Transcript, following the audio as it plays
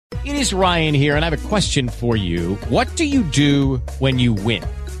It is Ryan here, and I have a question for you. What do you do when you win?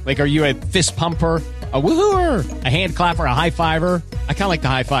 Like, are you a fist pumper, a woo-hooer, a hand clapper, a high fiver? I kind of like the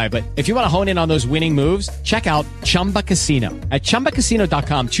high five, but if you want to hone in on those winning moves, check out Chumba Casino. At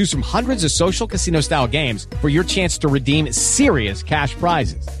ChumbaCasino.com, choose from hundreds of social casino-style games for your chance to redeem serious cash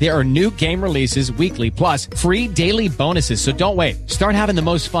prizes. There are new game releases weekly, plus free daily bonuses. So don't wait. Start having the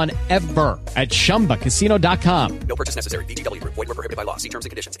most fun ever at ChumbaCasino.com. No purchase necessary. VGW Group. Void where prohibited by law. See terms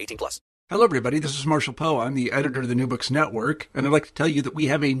and conditions. 18+. Hello, everybody. This is Marshall Poe. I'm the editor of the New Books Network, and I'd like to tell you that we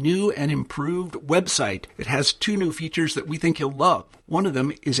have a new and improved website. It has two new features that we think you'll love. One of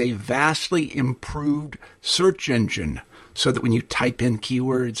them is a vastly improved search engine, so that when you type in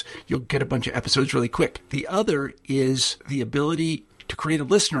keywords, you'll get a bunch of episodes really quick. The other is the ability to create a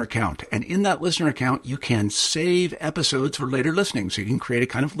listener account. And in that listener account, you can save episodes for later listening. So you can create a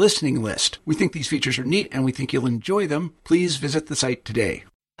kind of listening list. We think these features are neat, and we think you'll enjoy them. Please visit the site today.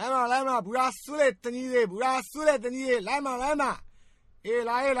 来嘛，不要输了，等你的，不要输了，等你的，来嘛，来嘛，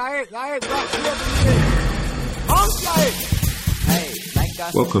来，不要输了，等你的，好起来。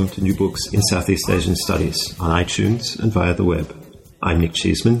 Welcome to New Books in Southeast Asian Studies on iTunes and via the web. I'm Nick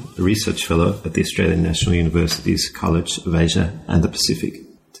Cheeseman, a research fellow at the Australian National University's College of Asia and the Pacific.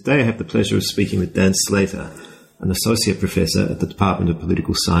 Today I have the pleasure of speaking with Dan Slater, an associate professor at the Department of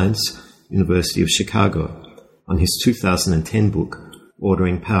Political Science, University of Chicago, on his 2010 book,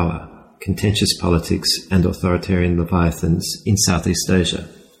 Ordering Power, Contentious Politics and Authoritarian Leviathans in Southeast Asia,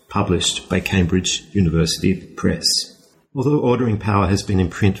 published by Cambridge University Press. Although Ordering Power has been in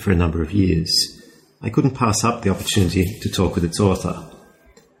print for a number of years, I couldn't pass up the opportunity to talk with its author.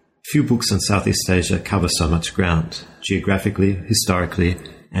 Few books on Southeast Asia cover so much ground, geographically, historically,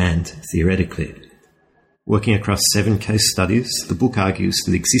 and theoretically. Working across 7 case studies, the book argues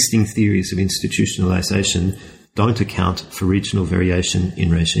that existing theories of institutionalization don't account for regional variation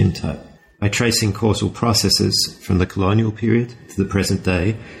in regime type. By tracing causal processes from the colonial period to the present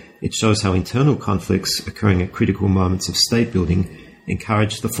day, it shows how internal conflicts occurring at critical moments of state building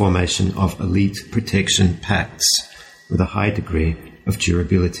encourage the formation of elite protection pacts with a high degree of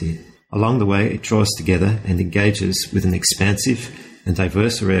durability. Along the way, it draws together and engages with an expansive and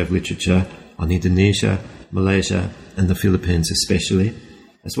diverse array of literature on Indonesia, Malaysia, and the Philippines especially,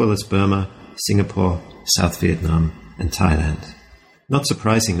 as well as Burma, Singapore, South Vietnam, and Thailand. Not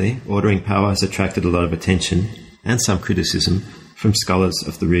surprisingly, Ordering Power has attracted a lot of attention and some criticism from scholars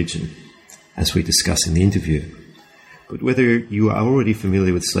of the region, as we discuss in the interview. But whether you are already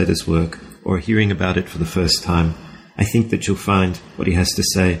familiar with Slater's work or hearing about it for the first time, I think that you'll find what he has to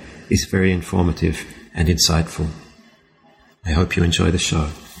say is very informative and insightful. I hope you enjoy the show.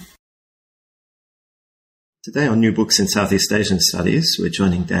 Today on New Books in Southeast Asian Studies, we're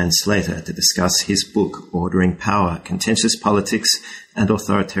joining Dan Slater to discuss his book, Ordering Power, Contentious Politics and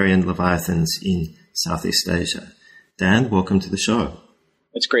Authoritarian Leviathans in Southeast Asia. Dan, welcome to the show.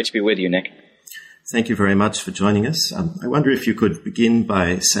 It's great to be with you, Nick. Thank you very much for joining us. I wonder if you could begin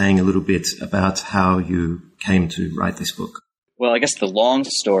by saying a little bit about how you came to write this book. Well, I guess the long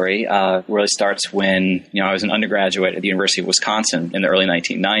story really starts when I was an undergraduate at the University of Wisconsin in the early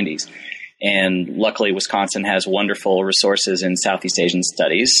 1990s. And luckily, Wisconsin has wonderful resources in Southeast Asian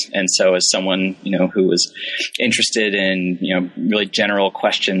studies. And so as someone, who was interested in, really general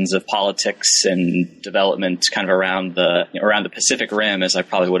questions of politics and development kind of around the Pacific Rim, as I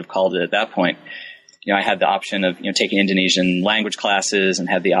probably would have called it at that point, I had the option of, taking Indonesian language classes and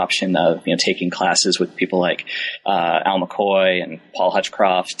had the option of, taking classes with people like Al McCoy and Paul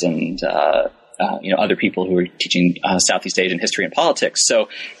Hutchcroft and, other people who were teaching Southeast Asian history and politics. So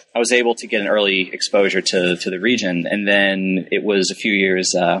I was able to get an early exposure to the region. And then it was a few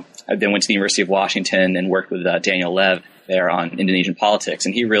years, I then went to the University of Washington and worked with Daniel Lev there on Indonesian politics.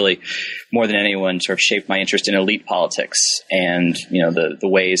 And he really, more than anyone, sort of shaped my interest in elite politics and, the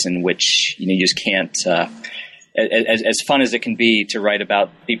ways in which, you just can't, as fun as it can be to write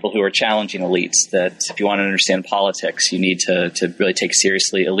about people who are challenging elites, that if you want to understand politics, you need to really take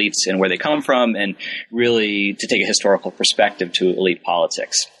seriously elites and where they come from and really to take a historical perspective to elite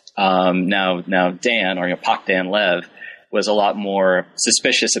politics. Now Dan, or Pak Dan Lev, was a lot more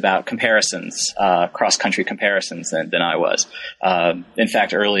suspicious about comparisons, cross-country comparisons than I was. In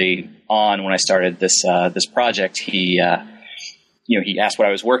fact, early on when I started this project, he asked what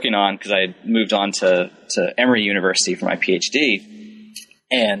I was working on because I had moved on to Emory University for my PhD,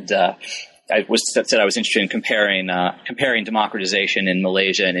 and I said I was interested in comparing democratization in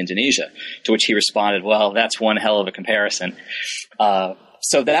Malaysia and Indonesia. To which he responded, "Well, that's one hell of a comparison."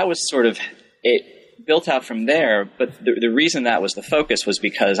 So that was sort of it. Built out from there, but the reason that was the focus was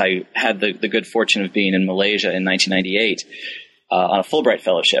because I had the good fortune of being in Malaysia in 1998 on a Fulbright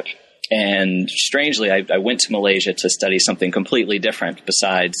fellowship. And strangely, I went to Malaysia to study something completely different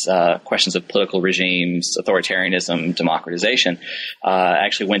besides questions of political regimes, authoritarianism, democratization. I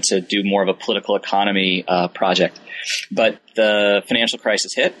actually went to do more of a political economy project. But the financial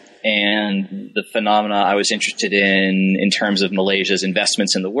crisis hit, and the phenomena I was interested in terms of Malaysia's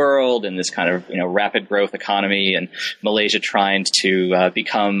investments in the world and this kind of rapid growth economy, and Malaysia trying to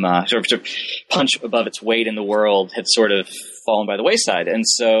become sort of punch above its weight in the world, had sort of fallen by the wayside. And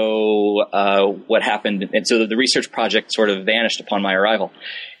so what happened, and so the research project sort of vanished upon my arrival.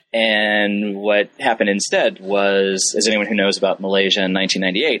 And what happened instead was, as anyone who knows about Malaysia in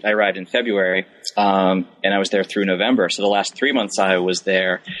 1998, I arrived in February, and I was there through November. So the last 3 months I was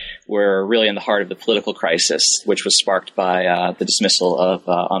there were really in the heart of the political crisis, which was sparked by the dismissal of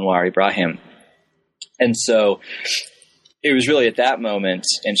Anwar Ibrahim. And so it was really at that moment,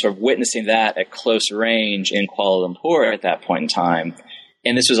 and sort of witnessing that at close range in Kuala Lumpur at that point in time.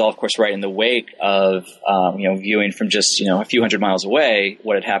 And this was all, of course, right in the wake of, viewing from just, a few hundred miles away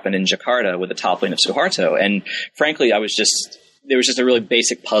what had happened in Jakarta with the toppling of Suharto. And frankly, there was just a really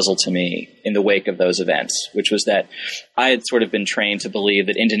basic puzzle to me in the wake of those events, which was that I had sort of been trained to believe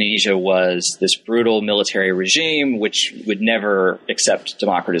that Indonesia was this brutal military regime which would never accept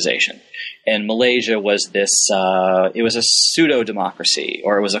democratization. And Malaysia was this, it was a pseudo-democracy,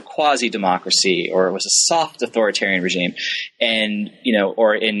 or it was a quasi-democracy, or it was a soft authoritarian regime. And,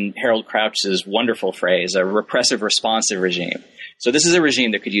 or in Harold Crouch's wonderful phrase, a repressive responsive regime. So this is a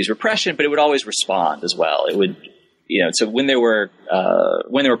regime that could use repression, but it would always respond as well. It would, so when there were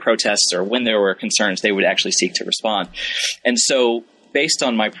protests or when there were concerns, they would actually seek to respond. And so based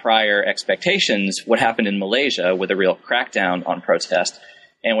on my prior expectations, what happened in Malaysia with a real crackdown on protest,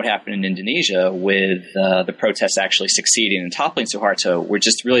 and what happened in Indonesia with the protests actually succeeding and toppling Suharto were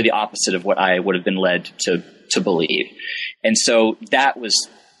just really the opposite of what I would have been led to believe. And so that was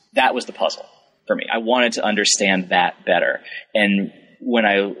the puzzle for me. I wanted to understand that better. And when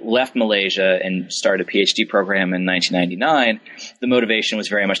I left Malaysia and started a PhD program in 1999, the motivation was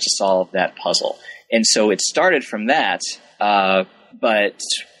very much to solve that puzzle. And so it started from that,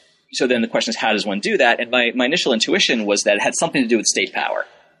 so then the question is, how does one do that? And my initial intuition was that it had something to do with state power.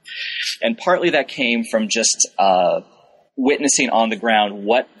 And partly that came from just witnessing on the ground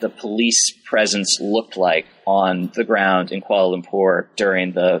what the police presence looked like on the ground in Kuala Lumpur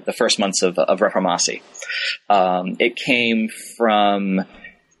during the first months of Reformasi. It came from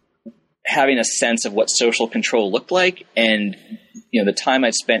having a sense of what social control looked like, and the time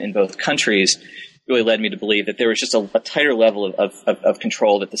I'd spent in both countries really led me to believe that there was just a tighter level of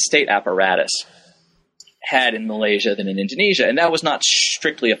control that the state apparatus had in Malaysia than in Indonesia. And that was not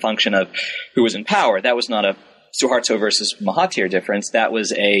strictly a function of who was in power. That was not a Suharto versus Mahathir difference. That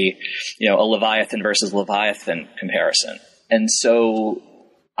was a Leviathan versus Leviathan comparison. And so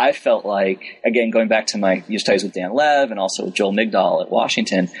I felt like, again, going back to my studies with Dan Lev and also with Joel Migdal at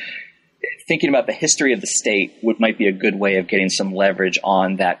Washington, thinking about the history of the state might be a good way of getting some leverage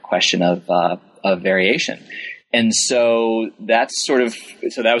on that question of variation. And so that was sort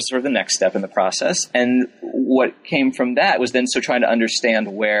of the next step in the process. And what came from that was then trying to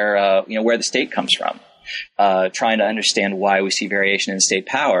understand where the state comes from, trying to understand why we see variation in state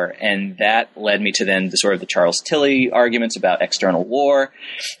power. And that led me to then the Charles Tilly arguments about external war.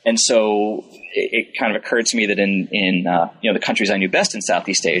 And so it kind of occurred to me that in the countries I knew best in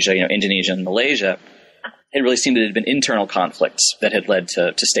Southeast Asia, Indonesia and Malaysia, it really seemed that it had been internal conflicts that had led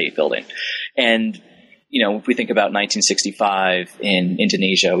to state building. And if we think about 1965 in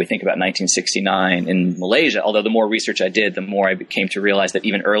Indonesia, we think about 1969 in Malaysia, although the more research I did, the more I came to realize that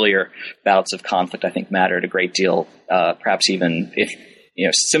even earlier bouts of conflict, I think, mattered a great deal, perhaps even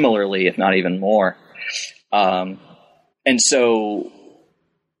similarly, if not even more. And so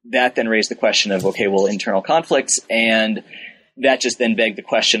that then raised the question of, internal conflicts, and that just then begged the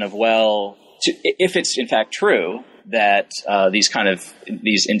question of, if it's in fact true that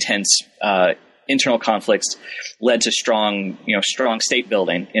these intense internal conflicts led to strong state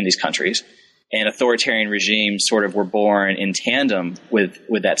building in these countries, and authoritarian regimes sort of were born in tandem with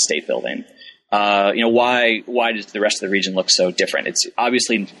that state building. Why does the rest of the region look so different? It's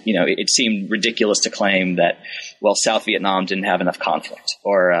obviously, it seemed ridiculous to claim that, South Vietnam didn't have enough conflict,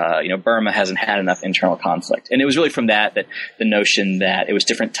 or, Burma hasn't had enough internal conflict. And it was really from that the notion that it was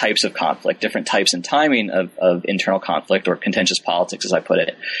different types of conflict, different types and timing of internal conflict, or contentious politics, as I put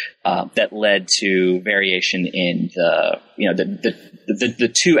it, that led to variation in the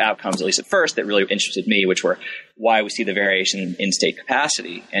two outcomes, at least at first, that really interested me, which were why we see the variation in state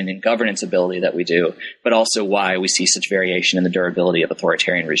capacity and in governance ability that we do, but also why we see such variation in the durability of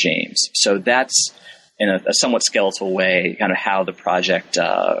authoritarian regimes. So that's in a somewhat skeletal way, kind of how the project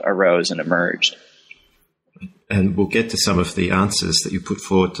arose and emerged. And we'll get to some of the answers that you put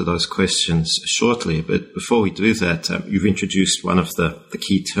forward to those questions shortly. But before we do that, you've introduced one of the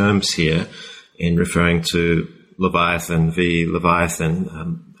key terms here in referring to Leviathan v.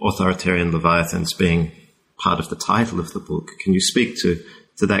 Leviathan, authoritarian Leviathans being part of the title of the book. Can you speak to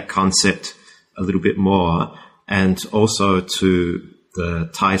that concept a little bit more, and also to the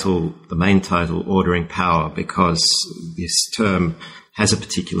title, the main title, Ordering Power, because this term has a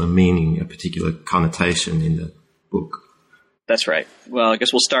particular meaning, a particular connotation in the book? That's right. Well, I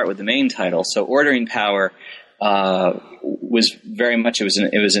guess we'll start with the main title. So Ordering Power was very much, it was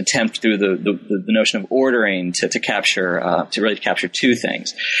an attempt through the notion of ordering to really capture two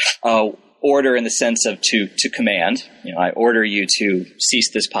things. Order in the sense of to command. I order you to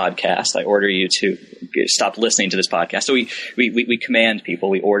cease this podcast. I order you to stop listening to this podcast. So we command people,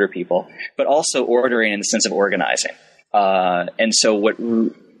 we order people, but also ordering in the sense of organizing. And so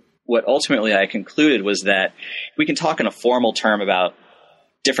what ultimately I concluded was that we can talk in a formal term about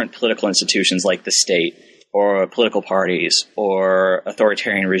different political institutions like the state or political parties or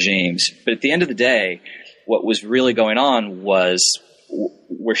authoritarian regimes. But at the end of the day, what was really going on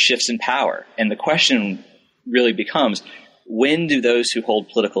were shifts in power. And the question really becomes, when do those who hold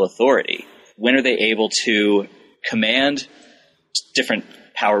political authority, when are they able to command different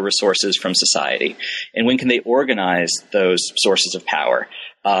power resources from society? And when can they organize those sources of power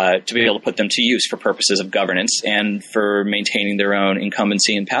to be able to put them to use for purposes of governance and for maintaining their own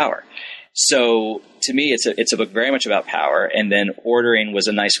incumbency and power? So to me, it's a book very much about power, and then ordering was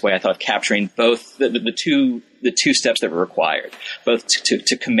a nice way, I thought, of capturing both the two steps that were required, both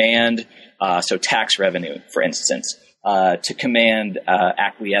to command, so tax revenue, for instance, to command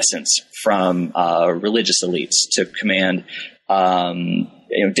acquiescence from religious elites, to command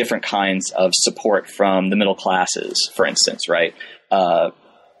different kinds of support from the middle classes, for instance, right?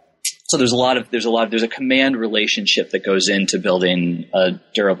 So there's a command relationship that goes into building a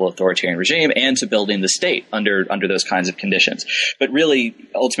durable authoritarian regime and to building the state under those kinds of conditions. But really,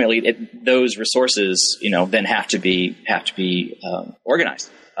 ultimately, those resources, then have to be organized,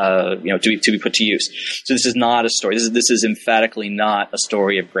 to be put to use. So this is not a story. This is emphatically not a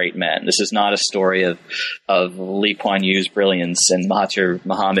story of great men. This is not a story of Lee Kuan Yew's brilliance and Mahathir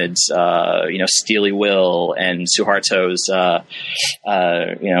Mohamad's steely will and Suharto's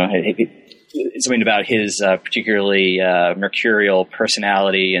something about his particularly mercurial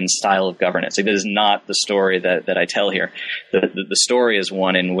personality and style of governance. This is not the story that I tell here. The story is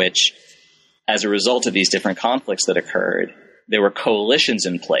one in which, as a result of these different conflicts that occurred, there were coalitions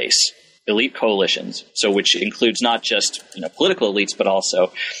in place, elite coalitions, so which includes not just political elites, but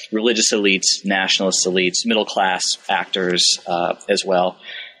also religious elites, nationalist elites, middle class actors as well,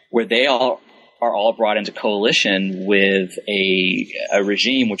 where they are all brought into coalition with a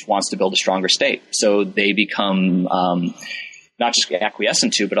regime which wants to build a stronger state. So they become not just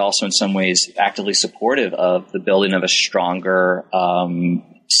acquiescent to, but also in some ways actively supportive of the building of a stronger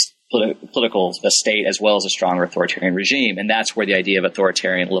political state as well as a stronger authoritarian regime. And that's where the idea of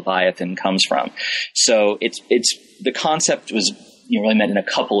authoritarian Leviathan comes from. So it's the concept was really meant in a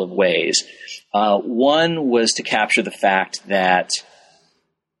couple of ways. One was to capture the fact that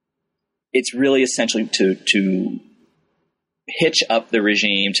it's really essentially to hitch up the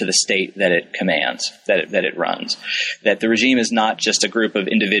regime to the state that it commands, that it runs. That the regime is not just a group of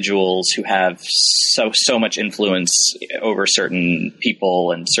individuals who have so much influence over certain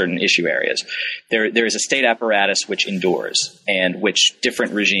people and certain issue areas. There is a state apparatus which endures and which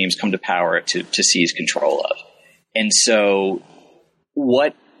different regimes come to power to seize control of. And so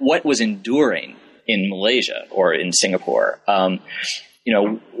what was enduring in Malaysia or in Singapore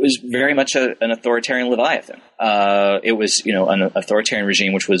was very much an authoritarian Leviathan. It was, an authoritarian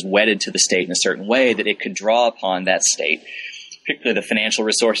regime which was wedded to the state in a certain way that it could draw upon that state, particularly the financial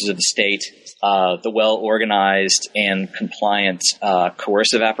resources of the state, the well-organized and compliant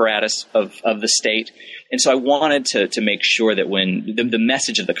coercive apparatus of the state. And so I wanted to make sure that when the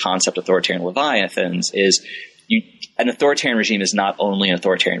message of the concept of authoritarian Leviathans is an authoritarian regime is not only an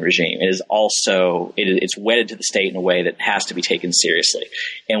authoritarian regime. It is also it's wedded to the state in a way that has to be taken seriously.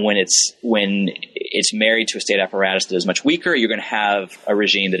 And when it's married to a state apparatus that is much weaker, you're going to have a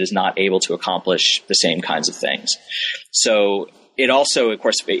regime that is not able to accomplish the same kinds of things. So it also, of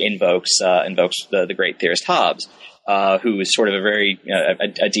course, invokes the great theorist Hobbes, who is sort of a very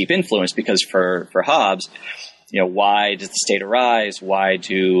a deep influence, because for Hobbes, why does the state arise? Why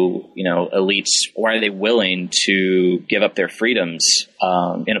do, elites, why are they willing to give up their freedoms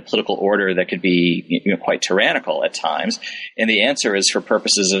in a political order that could be quite tyrannical at times? And the answer is for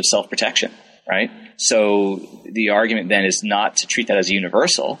purposes of self-protection. right? So the argument then is not to treat that as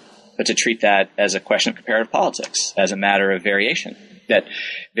universal, but to treat that as a question of comparative politics, as a matter of variation. That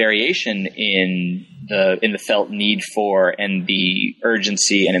variation in the felt need for and the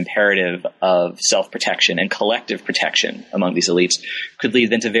urgency and imperative of self-protection and collective protection among these elites could lead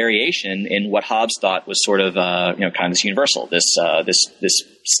then to variation in what Hobbes thought was sort of kind of this universal, this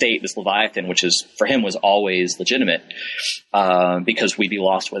state, this Leviathan, which is for him was always legitimate because we'd be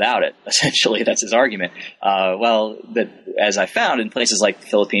lost without it. Essentially, that's his argument. That as I found in places like the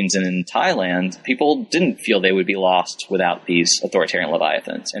Philippines and in Thailand, people didn't feel they would be lost without these authoritarian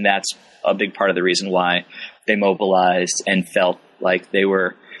Leviathans, and that's a big part of the reason why they mobilized and felt like they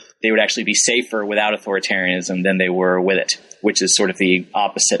would actually be safer without authoritarianism than they were with it, which is sort of the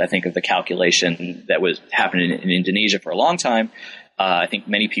opposite, I think, of the calculation that was happening in Indonesia for a long time. I think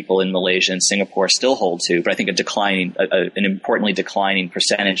many people in Malaysia and Singapore still hold to, but I think an importantly declining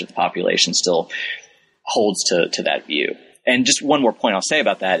percentage of the population still holds to that view. And just one more point I'll say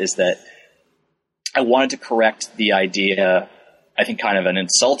about that is that I wanted to correct the idea, I think kind of an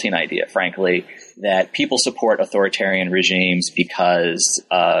insulting idea, frankly, that people support authoritarian regimes because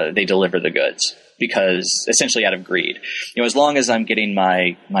they deliver the goods, because essentially out of greed. As long as I'm getting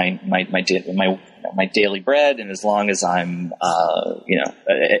my daily bread, and as long as I'm,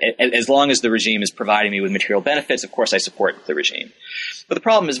 as long as the regime is providing me with material benefits, of course I support the regime. But the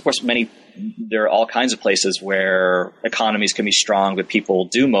problem is, of course, there are all kinds of places where economies can be strong, but people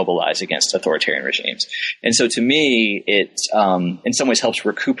do mobilize against authoritarian regimes. And so to me, it in some ways helps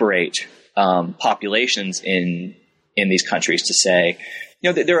recuperate populations in these countries to say,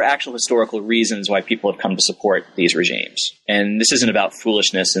 there are actual historical reasons why people have come to support these regimes. And this isn't about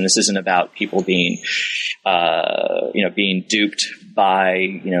foolishness, and this isn't about people being duped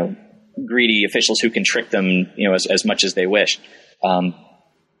by, greedy officials who can trick them, as much as they wish.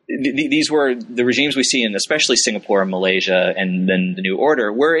 These were the regimes we see in especially Singapore and Malaysia and then the New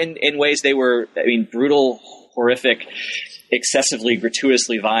Order were in ways they were, brutal, horrific, excessively,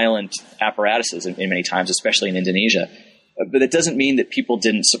 gratuitously violent apparatuses in many times, especially in Indonesia. But it doesn't mean that people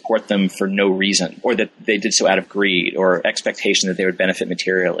didn't support them for no reason, or that they did so out of greed or expectation that they would benefit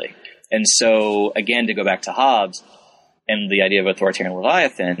materially. And so, again, to go back to Hobbes and the idea of authoritarian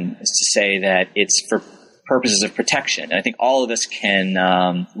Leviathan is to say that it's for purposes of protection. And I think all of us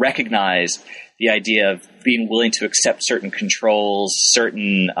can recognize the idea of being willing to accept certain controls,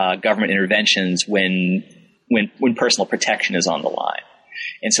 certain government interventions when personal protection is on the line.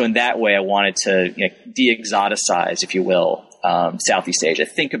 And so in that way, I wanted to de-exoticize, if you will, Southeast Asia.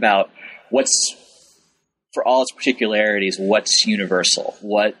 Think about for all its particularities, what's universal?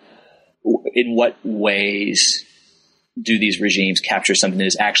 In what ways do these regimes capture something that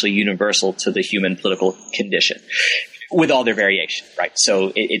is actually universal to the human political condition, with all their variation, right?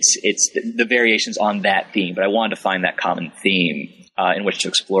 So it's the variations on that theme, but I wanted to find that common theme in which to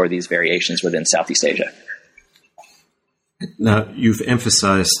explore these variations within Southeast Asia. Now, you've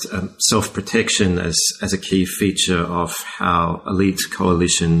emphasized self-protection as a key feature of how elite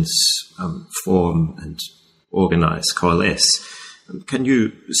coalitions form and coalesce. Can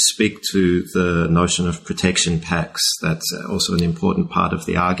you speak to the notion of protection pacts? That's also an important part of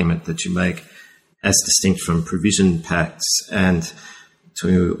the argument that you make, as distinct from provision pacts, and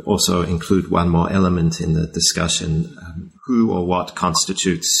to also include one more element in the discussion, who or what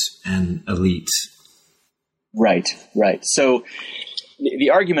constitutes an elite? Right. So the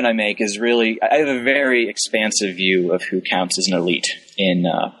argument I make is really, I have a very expansive view of who counts as an elite in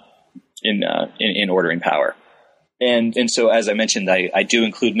ordering power. And so, as I mentioned, I do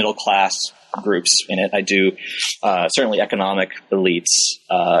include middle class groups in it. I do certainly economic elites,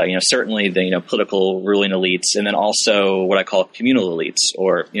 certainly the political ruling elites, and then also what I call communal elites,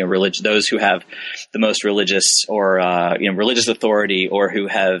 or those who have the most religious or religious authority, or who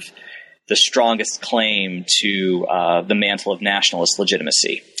have the strongest claim to the mantle of nationalist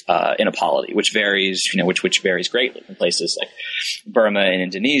legitimacy in a polity, which varies, which varies greatly in places like Burma and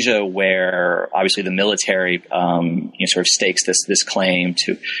Indonesia, where obviously the military sort of stakes this claim,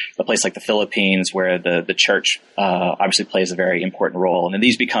 to a place like the Philippines, where the church obviously plays a very important role, and then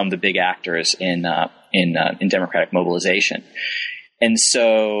these become the big actors in democratic mobilization. And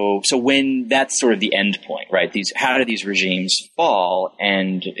so when that's sort of the end point, right? How do these regimes fall?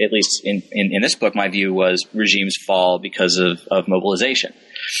 And at least in this book, my view was regimes fall because of mobilization.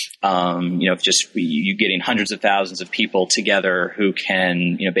 Just you getting hundreds of thousands of people together who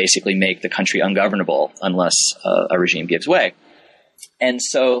can, basically make the country ungovernable unless a regime gives way. And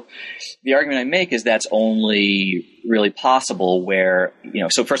so the argument I make is that's only really possible where,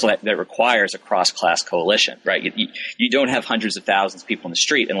 so first of all, that requires a cross-class coalition, right? You don't have hundreds of thousands of people in the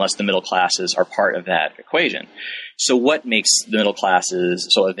street unless the middle classes are part of that equation. So what makes the middle classes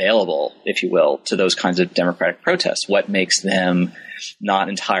so available, if you will, to those kinds of democratic protests? What makes them not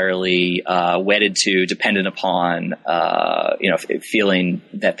entirely wedded to, dependent upon, feeling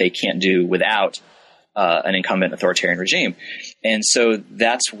that they can't do without an incumbent authoritarian regime? And so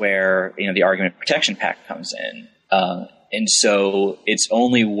that's where, the argument protection pact comes in. And so it's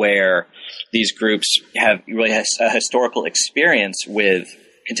only where these groups have really a historical experience with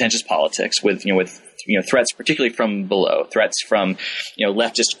contentious politics, with threats, particularly from below, threats from,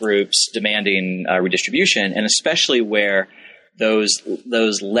 leftist groups demanding redistribution, and especially where those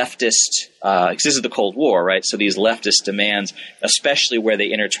leftist, because this is the Cold War, right? So these leftist demands, especially where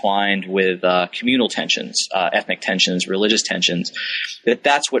they intertwined with communal tensions, ethnic tensions, religious tensions,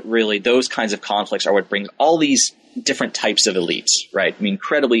 that's what really, those kinds of conflicts are what brings all these different types of elites, right? I mean,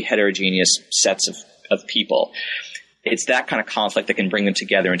 incredibly heterogeneous sets of people. It's that kind of conflict that can bring them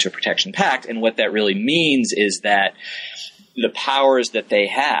together into a protection pact. And what that really means is that the powers that they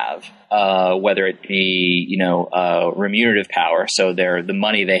have, whether it be, remunerative power, so the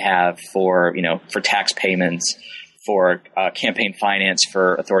money they have for tax payments, for campaign finance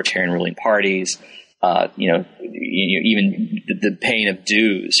for authoritarian ruling parties, even the paying of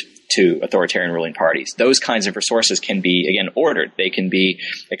dues to authoritarian ruling parties. Those kinds of resources can be, again, ordered. They can be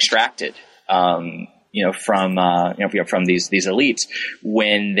extracted, from these elites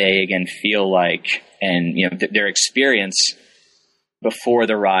when they, again, feel like, and, their experience before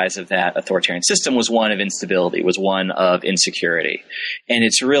the rise of that authoritarian system was one of instability, was one of insecurity. And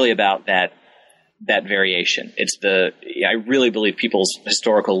it's really about that variation. I really believe people's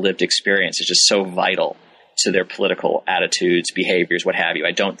historical lived experience is just so vital to their political attitudes, behaviors, what have you.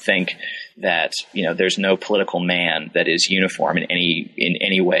 I don't think that, there's no political man that is uniform in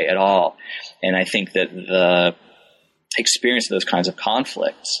any way at all. And I think that the experience of those kinds of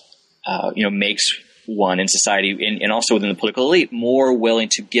conflicts, makes one in society and also within the political elite more willing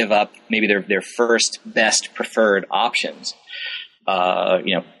to give up maybe their first best preferred options.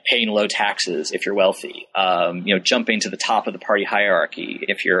 Paying low taxes if you're wealthy, jumping to the top of the party hierarchy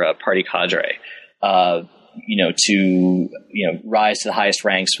if you're a party cadre, to rise to the highest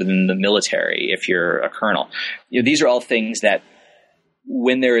ranks within the military if you're a colonel. These are all things that,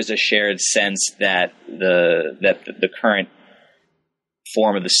 when there is a shared sense that the current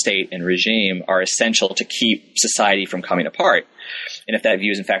form of the state and regime are essential to keep society from coming apart, and if that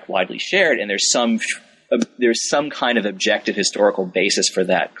view is in fact widely shared, and there's some kind of objective historical basis for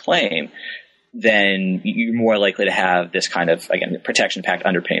that claim, then you're more likely to have this kind of, again, protection pact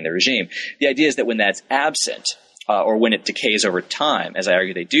underpinning the regime. The idea is that when that's absent, or when it decays over time, as I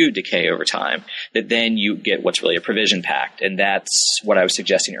argue they do decay over time, that then you get what's really a provision pact. And that's what I was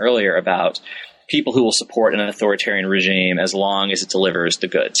suggesting earlier about people who will support an authoritarian regime as long as it delivers the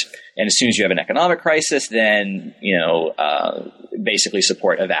goods. And as soon as you have an economic crisis, then, basically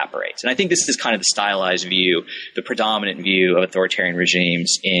support evaporates. And I think this is kind of the stylized view, the predominant view of authoritarian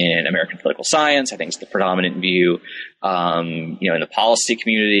regimes in American political science. I think it's the predominant view, in the policy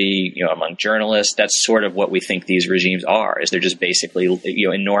community, among journalists. That's sort of what we think these regimes are, is they're just basically,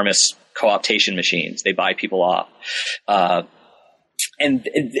 enormous co-optation machines. They buy people off. And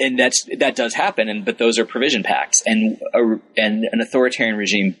that does happen, but those are provision pacts, and an authoritarian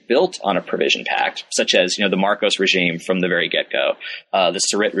regime built on a provision pact, such as the Marcos regime from the very get-go, the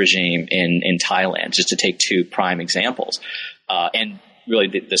Sarit regime in Thailand, just to take two prime examples, and really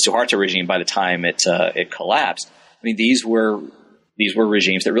the Suharto regime by the time it collapsed. I mean, these were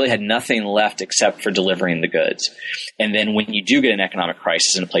regimes that really had nothing left except for delivering the goods, and then when you do get an economic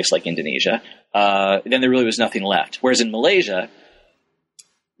crisis in a place like Indonesia, then there really was nothing left. Whereas in Malaysia,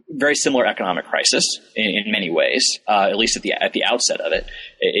 very similar economic crisis in many ways, at least at the outset of it.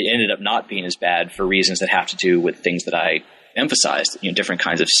 It ended up not being as bad for reasons that have to do with things that I emphasized, different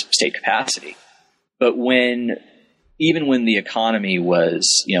kinds of state capacity. But even when the economy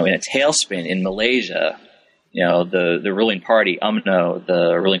was, in a tailspin in Malaysia, the ruling party, UMNO,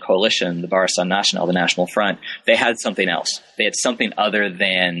 the ruling coalition, the Barisan Nasional, the National Front, they had something else. They had something other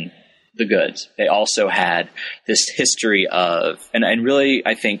than the goods. They also had this history of, and really,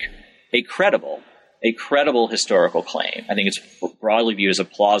 I think, a credible historical claim. I think it's broadly viewed as a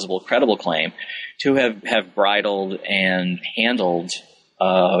plausible, credible claim to have bridled and handled,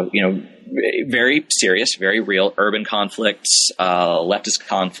 very serious, very real urban conflicts, leftist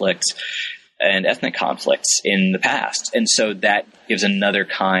conflicts, and ethnic conflicts in the past. And so that gives another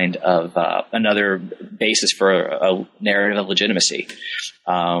kind of another basis for a narrative of legitimacy,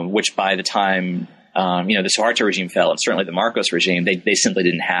 which by the time the Suharto regime fell, and certainly the Marcos regime, they simply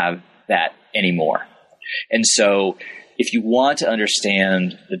didn't have that anymore. And so if you want to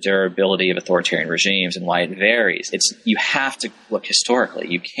understand the durability of authoritarian regimes and why it varies, you have to look historically.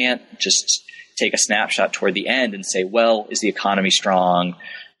 You can't just take a snapshot toward the end and say, well, is the economy strong?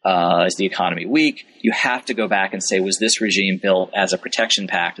 Is the economy weak? You have to go back and say, was this regime built as a protection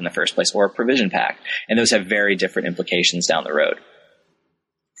pact in the first place or a provision pact? And those have very different implications down the road.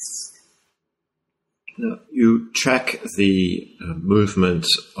 Now, you track the movement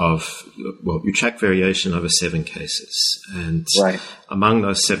you track variation over 7 cases. And right. Among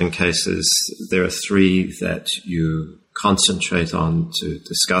those 7 cases, there are 3 that you concentrate on to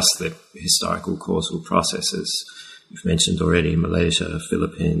discuss the historical causal processes. You've mentioned already Malaysia,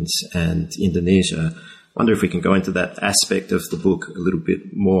 Philippines, and Indonesia. I wonder if we can go into that aspect of the book a little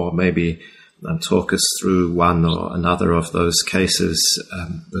bit more, maybe talk us through one or another of those cases,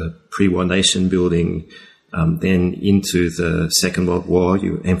 the pre-war nation building, then into the Second World War.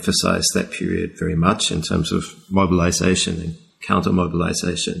 You emphasize that period very much in terms of mobilization and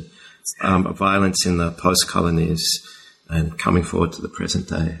counter-mobilization, violence in the post-colonies, and coming forward to the present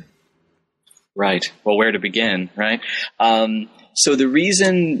day. Right. Well, where to begin, right? So the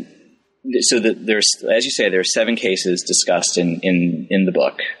reason, there's, as you say, there are 7 cases discussed in the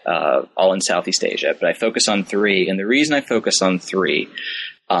book, all in Southeast Asia, but I focus on 3. And the reason I focus on 3,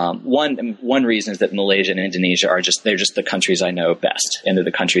 one reason is that Malaysia and Indonesia they're just the countries I know best, and they're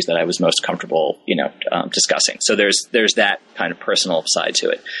the countries that I was most comfortable, discussing. So there's that kind of personal side to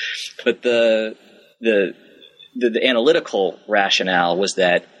it. But the analytical rationale was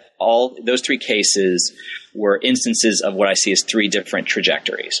that all those 3 cases were instances of what I see as 3 different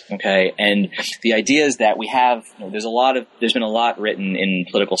trajectories. Okay. And the idea is that we have, there's been a lot written in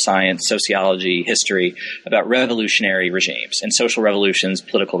political science, sociology, history about revolutionary regimes and social revolutions,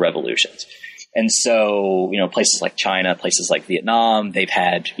 political revolutions. And so, places like China, places like Vietnam, they've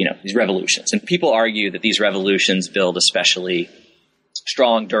had, these revolutions. And people argue that these revolutions build especially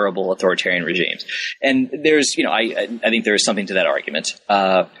strong, durable authoritarian regimes. And there's, I think there is something to that argument.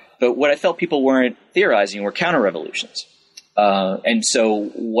 But what I felt people weren't theorizing were counter-revolutions. And so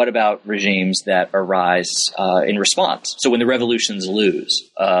what about regimes that arise in response? So when the revolutions lose,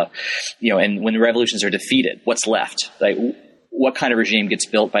 and when the revolutions are defeated, what's left? Like, what kind of regime gets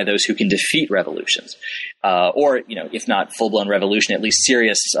built by those who can defeat revolutions? Or, if not full-blown revolution, at least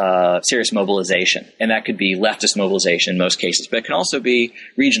serious mobilization. And that could be leftist mobilization in most cases, but it can also be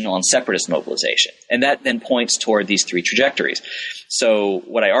regional and separatist mobilization. And that then points toward these 3 trajectories. So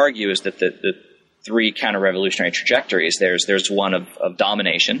what I argue is that the 3 counter-revolutionary trajectories, there's one of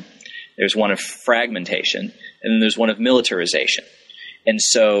domination, there's one of fragmentation, and then there's one of militarization. And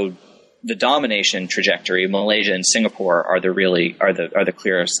so the domination trajectory, Malaysia and Singapore are the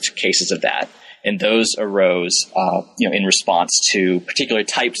clearest cases of that. And those arose, in response to particular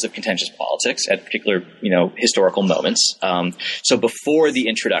types of contentious politics at particular, historical moments. So before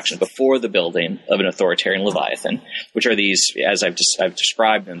the building of an authoritarian Leviathan, which are these, as I've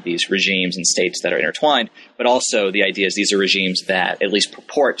described them, these regimes and states that are intertwined, but also the idea is these are regimes that at least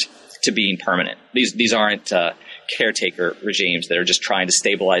purport to being permanent. These aren't caretaker regimes that are just trying to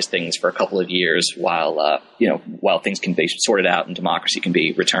stabilize things for a couple of years while things can be sorted out and democracy can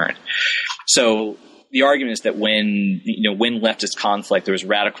be returned. So the argument is that when leftist conflict, there was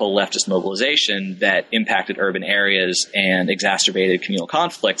radical leftist mobilization that impacted urban areas and exacerbated communal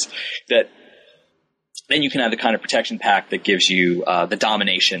conflicts, that then you can have the kind of protection pact that gives you the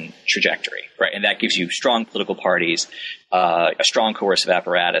domination trajectory, right? And that gives you strong political parties, a strong coercive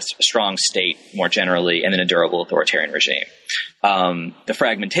apparatus, a strong state more generally, and then a durable authoritarian regime. The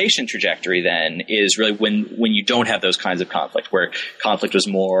fragmentation trajectory then is really when you don't have those kinds of conflict, where conflict was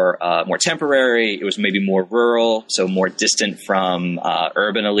more temporary, it was maybe more rural, so more distant from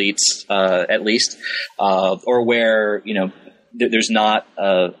urban elites at least, or where there's not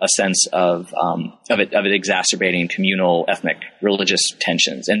a sense of it exacerbating communal, ethnic, religious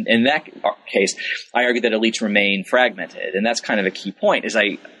tensions. And in that case, I argue that elites remain fragmented. And that's kind of a key point, is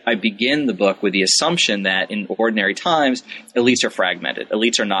I begin the book with the assumption that in ordinary times, elites are fragmented.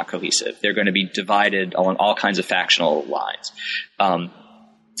 Elites are not cohesive. They're going to be divided along all kinds of factional lines.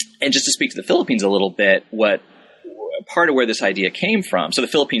 And just to speak to the Philippines a little bit, part of where this idea came from. So the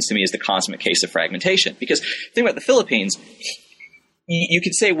Philippines to me is the consummate case of fragmentation, because the thing about the Philippines, you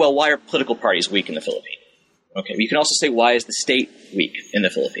could say, well, why are political parties weak in the Philippines? Okay, but you can also say, why is the state weak in the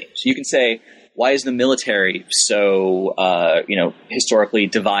Philippines? You can say, why is the military so, historically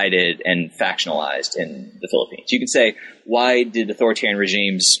divided and factionalized in the Philippines? You can say, why did authoritarian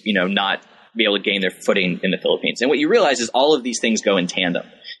regimes, not be able to gain their footing in the Philippines? And what you realize is all of these things go in tandem.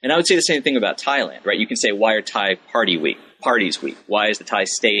 And I would say the same thing about Thailand, right? You can say, why are Thai parties weak? Why is the Thai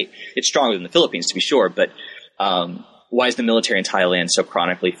state, it's stronger than the Philippines to be sure, but why is the military in Thailand so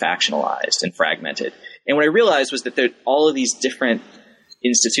chronically factionalized and fragmented? And what I realized was that all of these different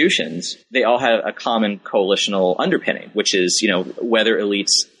institutions, they all have a common coalitional underpinning, which is, whether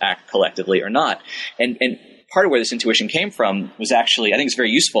elites act collectively or not. And part of where this intuition came from was actually, I think it's very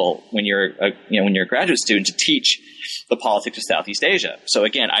useful when you're a graduate student to teach the politics of Southeast Asia. So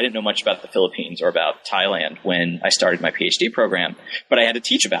again, I didn't know much about the Philippines or about Thailand when I started my PhD program, but I had to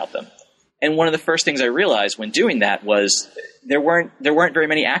teach about them. And one of the first things I realized when doing that was there weren't very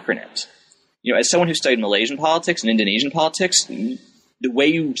many acronyms. As someone who studied Malaysian politics and Indonesian politics, the way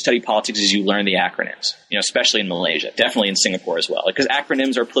you study politics is you learn the acronyms, especially in Malaysia, definitely in Singapore as well, because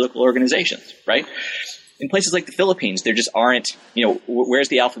acronyms are political organizations, right? In places like the Philippines, there just aren't, where's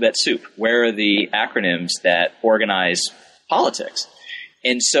the alphabet soup? Where are the acronyms that organize politics?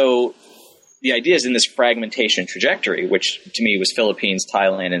 And so the idea is in this fragmentation trajectory, which to me was Philippines,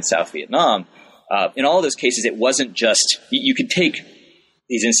 Thailand, and South Vietnam. In all of those cases, it wasn't just, you could take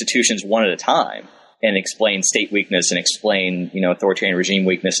these institutions one at a time and explain state weakness and explain, authoritarian regime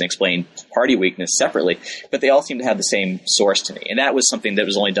weakness and explain party weakness separately, but they all seem to have the same source to me. And that was something that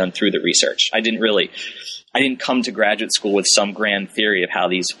was only done through the research. I didn't come to graduate school with some grand theory of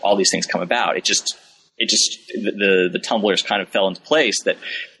how all these things come about. The tumblers kind of fell into place that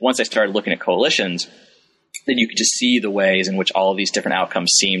once I started looking at coalitions, then you could just see the ways in which all of these different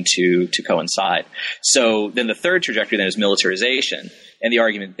outcomes seem to coincide. So then the third trajectory then is militarization. And the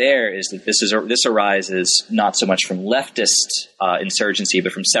argument there is that this arises not so much from leftist insurgency,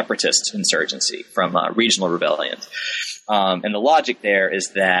 but from separatist insurgency, from regional rebellions. And the logic there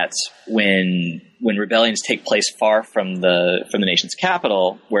is that when rebellions take place far from the nation's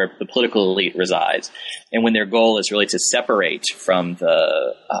capital, where the political elite resides, and when their goal is really to separate from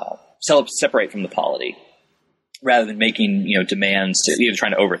the polity, rather than making demands to either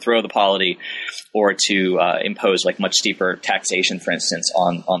trying to overthrow the polity or to impose like much steeper taxation, for instance,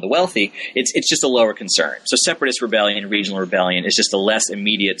 on the wealthy, it's just a lower concern. So separatist rebellion, regional rebellion is just a less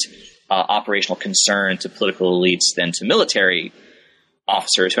immediate operational concern to political elites than to military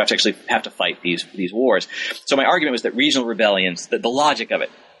officers who actually have to fight these wars. So my argument was that regional rebellions, the logic of it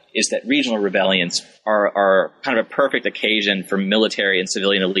is that regional rebellions are kind of a perfect occasion for military and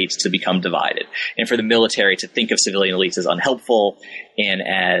civilian elites to become divided, and for the military to think of civilian elites as unhelpful and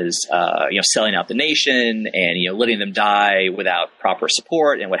as selling out the nation and letting them die without proper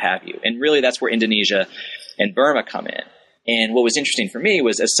support and what have you. And really, that's where Indonesia and Burma come in. And what was interesting for me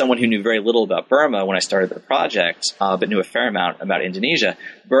was, as someone who knew very little about Burma when I started the project, but knew a fair amount about Indonesia,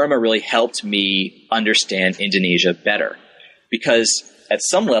 Burma really helped me understand Indonesia better, because at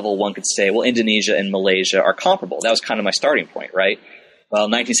some level, one could say, well, Indonesia and Malaysia are comparable. That was kind of my starting point, right? Well,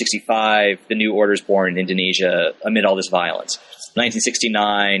 1965, the new order is born in Indonesia amid all this violence.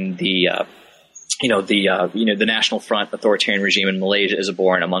 1969, the National Front authoritarian regime in Malaysia is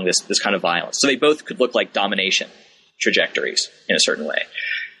born among this kind of violence. So they both could look like domination trajectories in a certain way.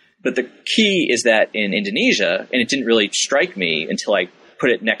 But the key is that in Indonesia, and it didn't really strike me until I put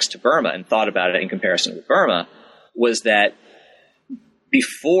it next to Burma and thought about it in comparison with Burma, was that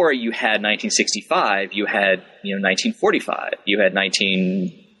before you had 1965, you had 1945, you had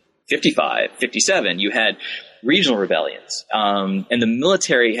 1955, 57, you had regional rebellions, and the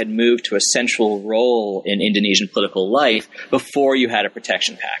military had moved to a central role in Indonesian political life before you had a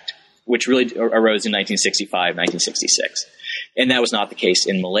protection pact, which really arose in 1965, 1966, and that was not the case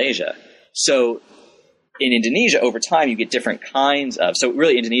in Malaysia. So in Indonesia, over time, you get different kinds of. So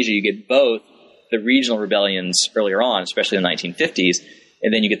really, Indonesia, you get both the regional rebellions earlier on, especially in the 1950s.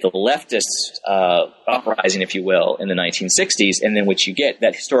 And then you get the leftist uprising, if you will, in the 1960s. And then what you get,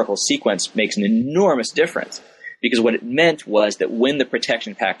 that historical sequence makes an enormous difference. Because what it meant was that when the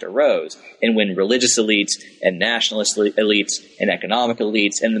Protection Pact arose, and when religious elites and nationalist elites and economic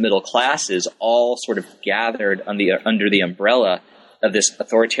elites and the middle classes all sort of gathered under the umbrella of this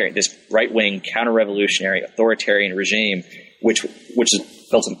authoritarian, this right-wing, counter-revolutionary authoritarian regime, which has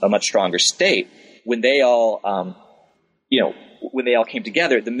built a much stronger state, when they all, when they all came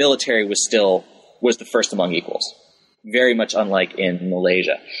together, the military was the first among equals, very much unlike in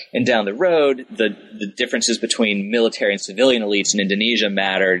Malaysia. And down the road, the differences between military and civilian elites in Indonesia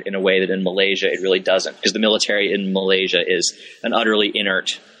mattered in a way that in Malaysia it really doesn't, because the military in Malaysia is an utterly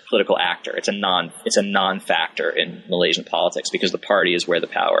inert political actor. It's a non-factor in Malaysian politics, because the party is where the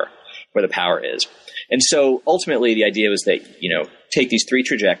power where the power is. And so ultimately the idea was that, take these three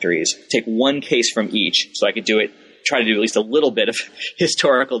trajectories, take one case from each, so I could try to do at least a little bit of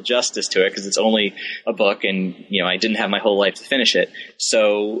historical justice to it, because it's only a book and, I didn't have my whole life to finish it.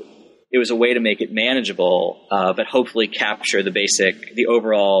 So it was a way to make it manageable, but hopefully capture the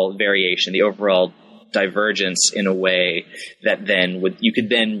overall variation, the overall divergence in a way that then you could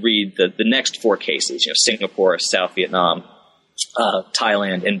then read the next four cases, Singapore, South Vietnam,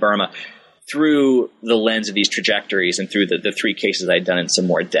 Thailand, and Burma, through the lens of these trajectories and through the three cases I'd done in some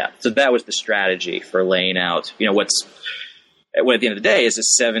more depth. So that was the strategy for laying out, what at the end of the day is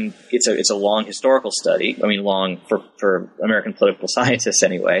it's a long historical study. I mean, long for American political scientists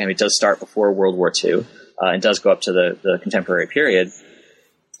anyway. I mean, it does start before World War II and does go up to the contemporary period.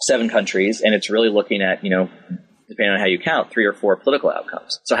 7 countries, and it's really looking at, depending on how you count, 3 or 4 political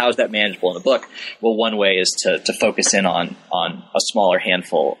outcomes. So how is that manageable in a book? Well, one way is to focus in on a smaller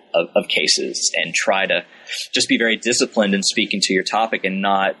handful of cases and try to just be very disciplined in speaking to your topic and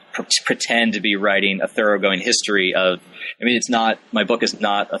not pretend to be writing a thoroughgoing history of, my book is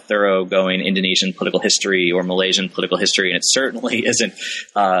not a thoroughgoing Indonesian political history or Malaysian political history, and it certainly isn't,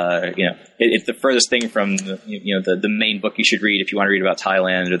 it's the furthest thing from, the main book you should read if you want to read about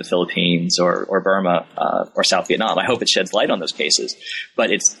Thailand or the Philippines or Burma or South Vietnam. I hope it sheds light on those cases,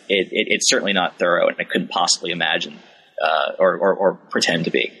 but it's certainly not thorough, and I couldn't possibly imagine or pretend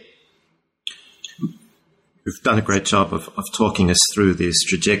to be. You've done a great job of talking us through these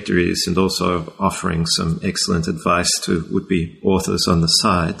trajectories and also offering some excellent advice to would-be authors on the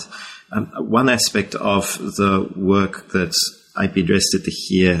side. One aspect of the work that I'd be interested to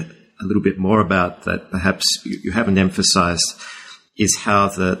hear a little bit more about that perhaps you haven't emphasized is how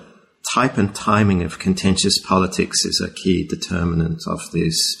the type and timing of contentious politics is a key determinant of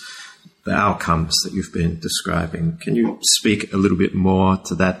the outcomes that you've been describing. Can you speak a little bit more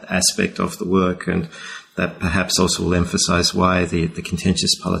to that aspect of the work, and that perhaps also will emphasize why the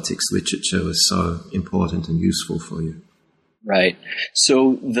contentious politics literature was so important and useful for you? Right.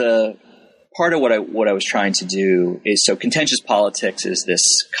 So the part of what I was trying to do is, so contentious politics is this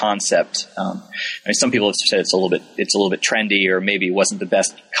concept. Some people have said it's a little bit trendy, or maybe it wasn't the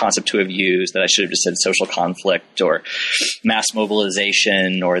best concept to have used, that I should have just said social conflict or mass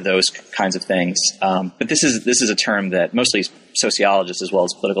mobilization or those kinds of things. But this is a term that mostly sociologists as well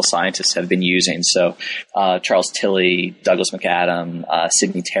as political scientists have been using. So Charles Tilly, Douglas McAdam,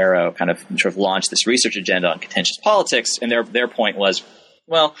 Sidney Tarrow kind of sort of launched this research agenda on contentious politics, and their point was,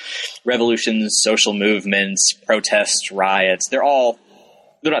 well, revolutions, social movements, protests, riots, they're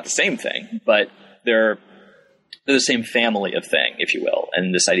not the same thing, but they're the same family of thing, if you will,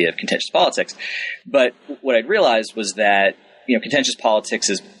 and this idea of contentious politics. But what I'd realized was that, contentious politics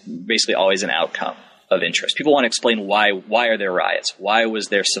is basically always an outcome of interest. People want to explain why are there riots? Why was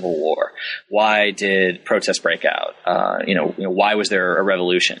there civil war? Why did protests break out? Why was there a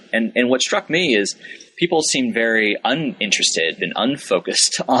revolution? And what struck me is people seem very uninterested and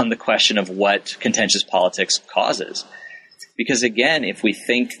unfocused on the question of what contentious politics causes. Because again, if we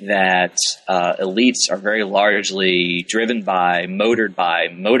think that elites are very largely driven by, motivated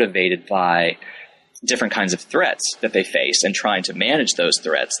by different kinds of threats that they face and trying to manage those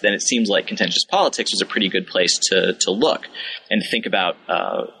threats, then it seems like contentious politics was a pretty good place to look and think about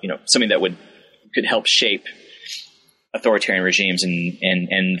something that could help shape authoritarian regimes and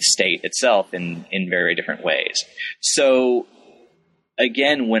the state itself in very different ways. So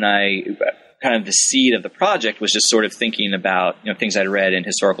again, when I kind of the seed of the project was just sort of thinking about things I'd read in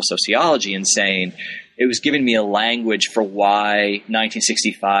historical sociology and saying it was giving me a language for why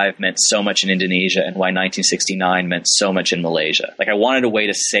 1965 meant so much in Indonesia and why 1969 meant so much in Malaysia. Like I wanted a way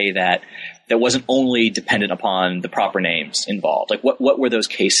to say that wasn't only dependent upon the proper names involved. Like what were those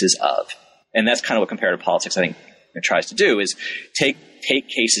cases of? And that's kind of what comparative politics, I think, it tries to do, is take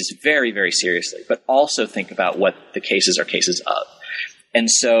cases very, very seriously, but also think about what the cases are cases of. And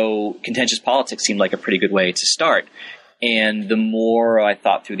so contentious politics seemed like a pretty good way to start. And the more I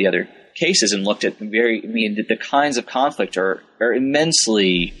thought through the other cases and looked at the kinds of conflict are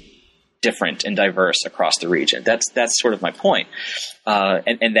immensely different and diverse across the region. That's sort of my point.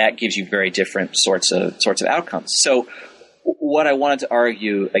 And that gives you very different sorts of outcomes. So what I wanted to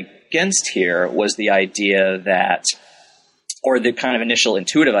argue against here was the idea that, or the kind of initial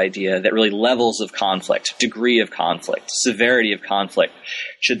intuitive idea that really levels of conflict, degree of conflict, severity of conflict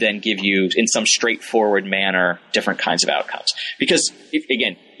should then give you, in some straightforward manner, different kinds of outcomes. Because,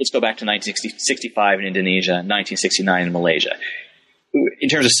 again, let's go back to 1965 in Indonesia, 1969 in Malaysia. In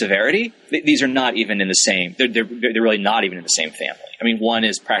terms of severity, these are not even in the same, they're really not even in the same family. I mean, one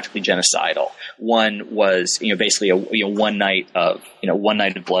is practically genocidal. one was, basically a one night of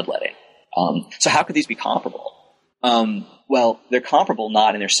bloodletting. So how could these be comparable? Well, they're comparable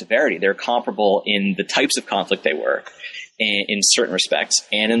not in their severity. They're comparable in the types of conflict they were in certain respects,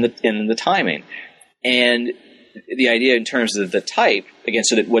 and in the timing. And the idea in terms of the type, again,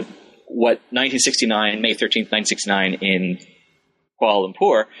 so that what 1969, May 13th, 1969 in Kuala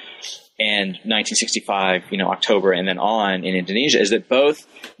Lumpur, and 1965, October and then on in Indonesia, is that both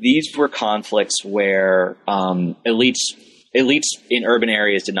these were conflicts where elites in urban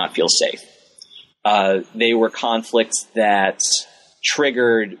areas did not feel safe. They were conflicts that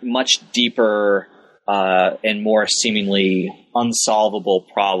triggered much deeper and more seemingly unsolvable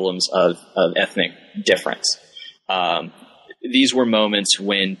problems of ethnic difference. These were moments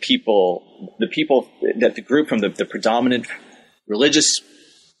when the group from the predominant religious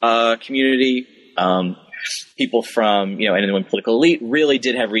community, people from, and then political elite really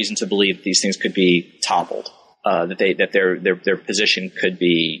did have reason to believe that these things could be toppled, that their position could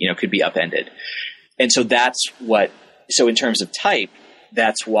be upended. And so so in terms of type,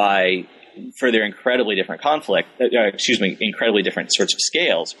 that's why for their incredibly different incredibly different sorts of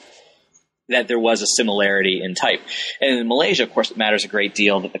scales, that there was a similarity in type. And in Malaysia, of course, it matters a great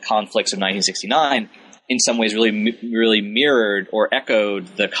deal that the conflicts of 1969 in some ways really mirrored or echoed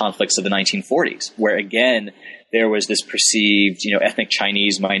the conflicts of the 1940s, where again there was this perceived ethnic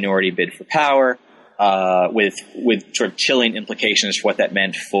Chinese minority bid for power, with sort of chilling implications for what that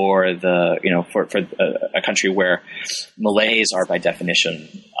meant for for a country where Malays are by definition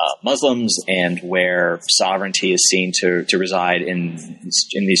Muslims, and where sovereignty is seen to reside in these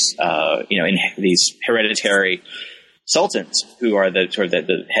in these hereditary sultans who are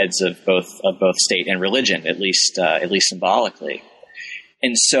the heads of both state and religion, at least symbolically.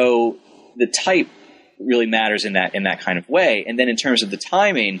 And so the type really matters in that kind of way. And then in terms of the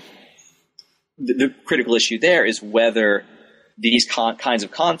timing, the critical issue there is whether these kinds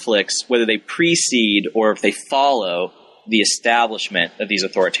of conflicts, whether they precede or if they follow the establishment of these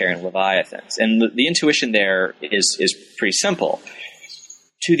authoritarian leviathans. And the intuition there is pretty simple.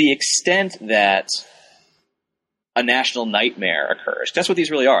 To the extent that a national nightmare occurs, that's what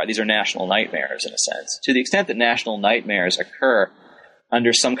these really are. These are national nightmares in a sense. To the extent that national nightmares occur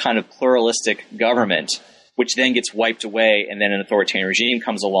under some kind of pluralistic government, which then gets wiped away, and then an authoritarian regime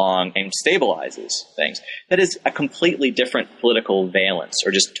comes along and stabilizes things, that is a completely different political valence,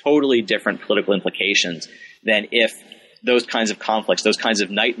 or just totally different political implications than if those kinds of conflicts, those kinds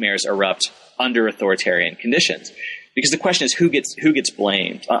of nightmares erupt under authoritarian conditions. Because the question is who gets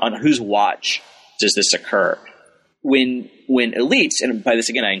blamed, on whose watch does this occur? When elites, and by this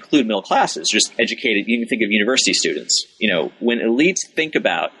again I include middle classes, just educated, you can think of university students, when elites think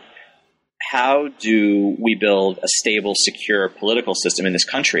about how do we build a stable, secure political system in this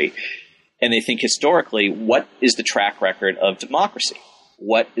country, and they think historically, what is the track record of democracy?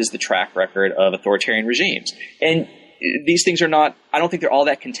 What is the track record of authoritarian regimes? And these things are not, I don't think they're all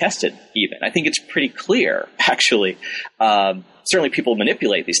that contested even. I think it's pretty clear, actually. Certainly people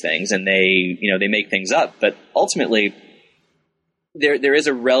manipulate these things and they make things up, but ultimately there is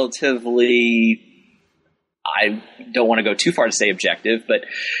a relatively, I don't want to go too far to say objective, but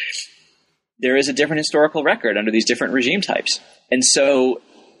there is a different historical record under these different regime types. And so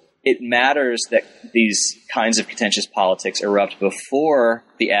it matters that these kinds of contentious politics erupt before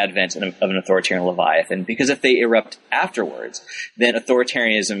the advent of an authoritarian leviathan, because if they erupt afterwards, then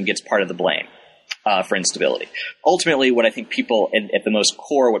authoritarianism gets part of the blame for instability. Ultimately, what I think people, at the most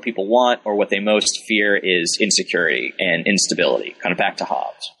core, what people want or what they most fear is insecurity and instability, kind of back to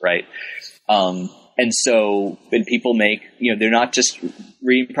Hobbes, right? And so when people make, they're not just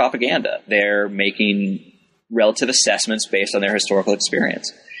reading propaganda, they're making relative assessments based on their historical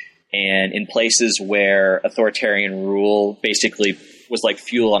experience. And in places where authoritarian rule basically was like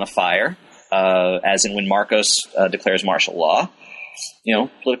fuel on a fire, as in when Marcos declares martial law,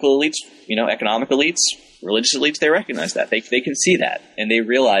 political elites, economic elites, religious elites, they recognize that. They can see that. And they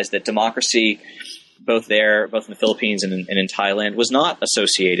realize that democracy, both in the Philippines and in Thailand, was not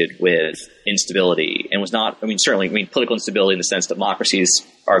associated with instability and was not, certainly political instability in the sense that democracies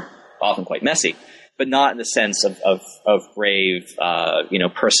are often quite messy, but not in the sense of grave,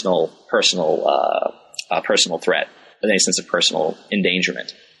 personal threat, in any sense of personal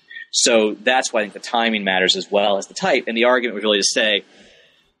endangerment. So that's why I think the timing matters as well as the type. And the argument was really to say,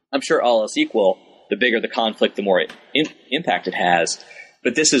 I'm sure all else equal, the bigger the conflict, the more impact it has.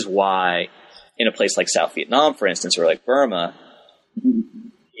 But this is why in a place like South Vietnam, for instance, or like Burma,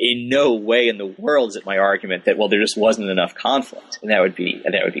 in no way in the world is it my argument that, well, there just wasn't enough conflict, and that would be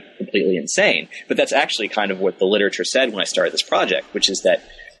completely insane. But that's actually kind of what the literature said when I started this project, which is that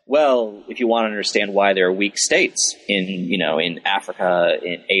well, if you want to understand why there are weak states in Africa,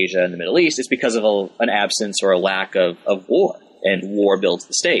 in Asia, in the Middle East, it's because of an absence or a lack of war, and war builds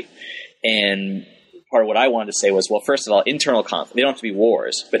the state. And part of what I wanted to say was, well, first of all, internal conflict, they don't have to be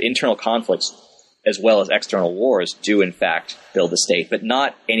wars, but internal conflicts as well as external wars do in fact build the state, but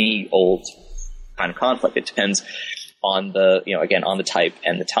not any old kind of conflict. It depends on on the type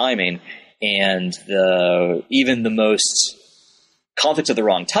and the timing, and even the most conflicts of the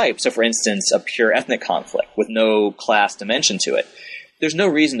wrong type. So, for instance, a pure ethnic conflict with no class dimension to it, there's no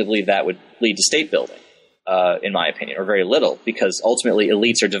reason to believe that would lead to state building, in my opinion, or very little, because ultimately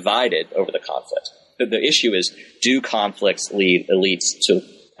elites are divided over the conflict. The issue is, do conflicts lead elites to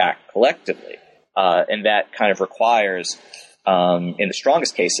act collectively? And that kind of requires, in the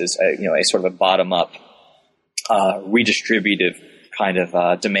strongest cases, a sort of a bottom-up, redistributive kind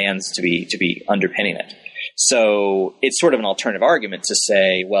of demands to be underpinning it. So it's sort of an alternative argument to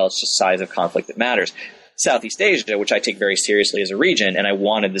say, well, it's just size of conflict that matters. Southeast Asia, which I take very seriously as a region, and I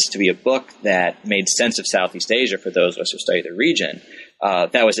wanted this to be a book that made sense of Southeast Asia for those of us who study the region.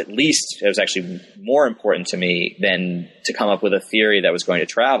 That was it was actually more important to me than to come up with a theory that was going to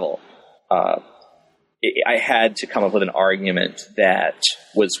travel. I had to come up with an argument that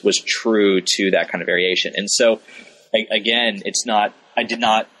was true to that kind of variation. And so, again, I did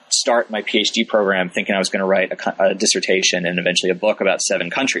not start my PhD program thinking I was going to write a dissertation and eventually a book about 7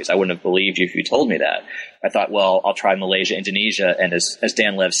 countries. I wouldn't have believed you if you told me that. I thought, well, I'll try Malaysia, Indonesia, and as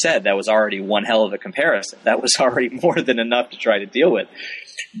Dan Lev said, that was already one hell of a comparison. That was already more than enough to try to deal with.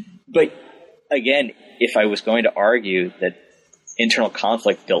 But again, if I was going to argue that internal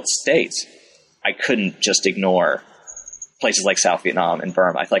conflict built states, I couldn't just ignore places like South Vietnam and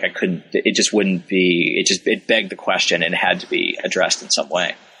Burma. I feel like I couldn't. It just wouldn't be. It begged the question and had to be addressed in some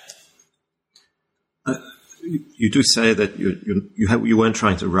way. You do say that you weren't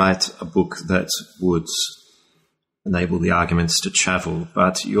trying to write a book that would enable the arguments to travel,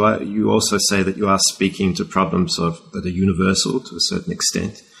 but you also say that you are speaking to problems that are universal to a certain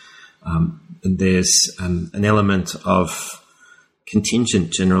extent, and there's an element of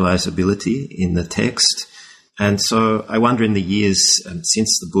contingent generalizability in the text. And so I wonder, in the years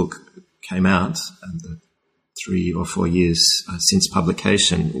since the book came out, and the 3 or 4 years since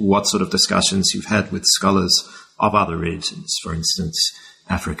publication, what sort of discussions you've had with scholars of other regions, for instance,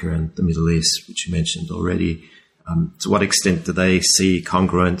 Africa and the Middle East, which you mentioned already. To what extent do they see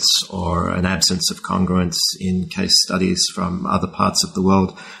congruence or an absence of congruence in case studies from other parts of the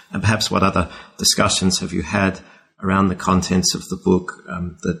world? And perhaps what other discussions have you had around the contents of the book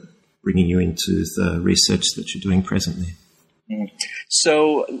that bringing you into the research that you're doing presently?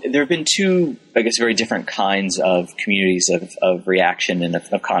 So there have been 2, I guess, very different kinds of communities of reaction and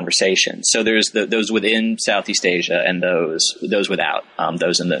of conversation. So there's those within Southeast Asia and those without,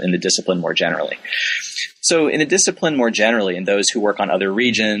 those in the discipline more generally. So in the discipline more generally, and those who work on other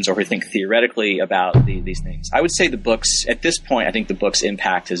regions or who think theoretically about these things, I would say the book's, at this point, I think the book's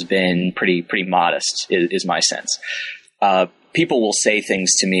impact has been pretty modest, is my sense. People will say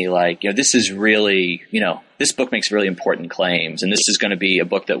things to me like, this is really, this book makes really important claims, and this is going to be a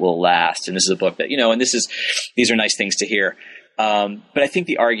book that will last, and this is a book that, and these are nice things to hear. But I think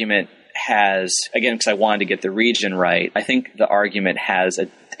the argument has, again, because I wanted to get the region right, I think the argument has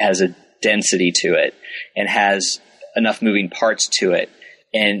a density to it and has enough moving parts to it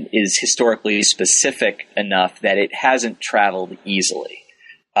and is historically specific enough that it hasn't traveled easily.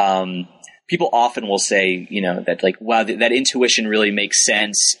 People often will say, that like, wow, that intuition really makes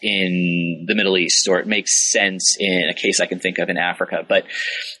sense in the Middle East, or it makes sense in a case I can think of in Africa. But,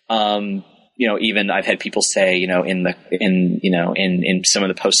 even I've had people say, in some of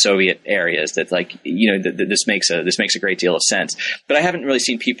the post-Soviet areas that like, this makes a great deal of sense. But I haven't really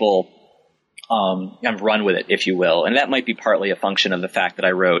seen people run with it, if you will. And that might be partly a function of the fact that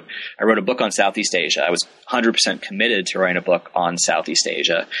I wrote a book on Southeast Asia. I was 100% committed to writing a book on Southeast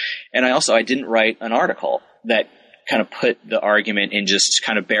Asia. And I didn't write an article that kind of put the argument in just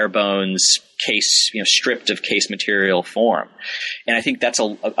kind of bare bones case, stripped of case material form. And I think that's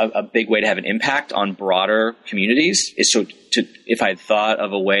a big way to have an impact on broader communities, is if I had thought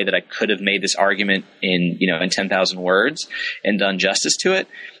of a way that I could have made this argument in 10,000 words and done justice to it.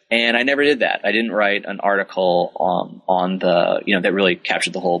 And I never did that. I didn't write an article on that really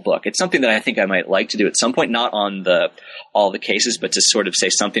captured the whole book. It's something that I think I might like to do at some point, not on all the cases, but to sort of say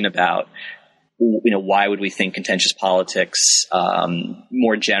something about, why would we think contentious politics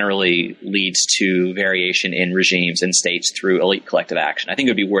more generally leads to variation in regimes and states through elite collective action. I think it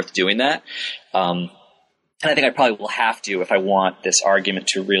would be worth doing that. And I think I probably will have to if I want this argument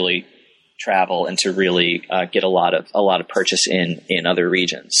to really travel and to really get a lot of purchase in other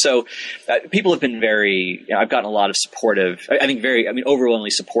regions. So people have been I've gotten a lot of overwhelmingly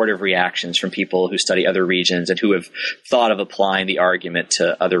supportive reactions from people who study other regions and who have thought of applying the argument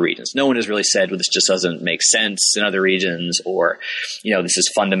to other regions. No one has really said, well, this just doesn't make sense in other regions, or, this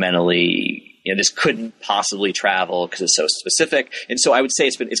is fundamentally, this couldn't possibly travel because it's so specific. And so I would say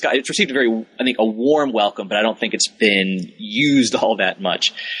it's received a warm welcome, but I don't think it's been used all that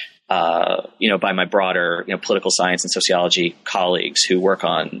much. By my broader, political science and sociology colleagues who work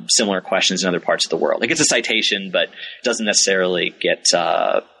on similar questions in other parts of the world. It gets a citation, but doesn't necessarily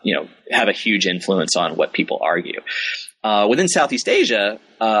have a huge influence on what people argue. Within Southeast Asia,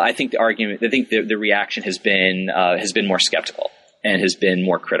 I think the reaction has been more skeptical and has been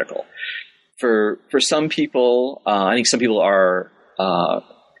more critical. For some people, I think some people are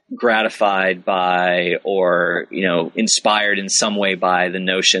gratified by or inspired in some way by the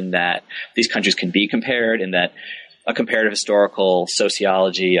notion that these countries can be compared, and that a comparative historical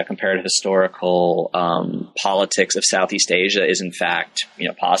sociology, a comparative historical politics of Southeast Asia is in fact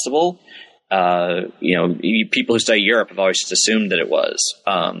possible. People who study Europe have always just assumed that it was,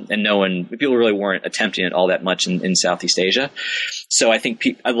 and people really weren't attempting it all that much in Southeast Asia. So I think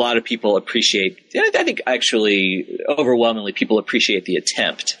a lot of people appreciate. I think actually overwhelmingly people appreciate the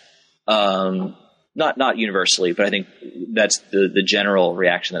attempt. Not universally, but I think that's the general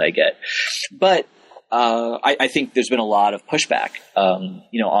reaction that I get. But I think there's been a lot of pushback,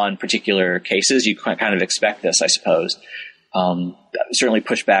 on particular cases. You kind of expect this, I suppose. Certainly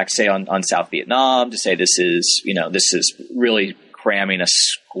pushback, say on South Vietnam, to say this is really cramming a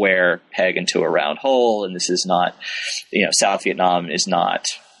square peg into a round hole, and this is not, South Vietnam is not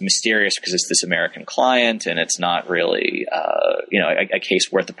mysterious because it's this American client, and it's not really, a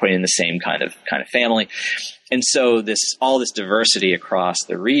case worth putting in the same kind of family. And so all this diversity across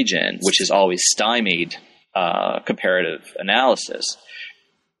the region, which has always stymied comparative analysis,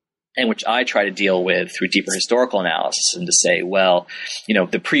 and which I try to deal with through deeper historical analysis, and to say, well,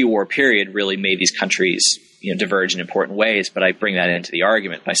 the pre-war period really made these countries diverge in important ways, but I bring that into the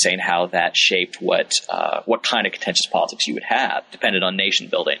argument by saying how that shaped what kind of contentious politics you would have, depended on nation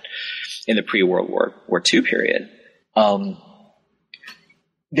building in the pre-World War II period.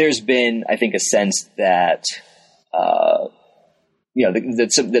 There's been, I think, a sense that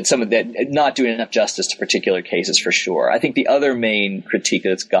that some of that not doing enough justice to particular cases, for sure. I think the other main critique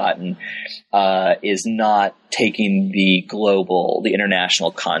that's gotten is not taking the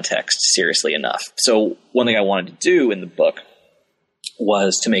international context seriously enough. So one thing I wanted to do in the book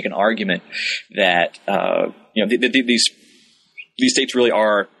was to make an argument that these states really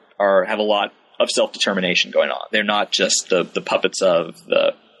have a lot of self-determination going on. They're not just the puppets of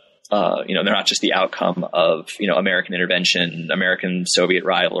the they're not just the outcome of, American intervention, American-Soviet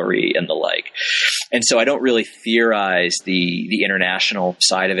rivalry, and the like. And so I don't really theorize the international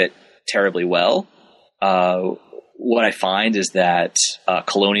side of it terribly well. What I find is that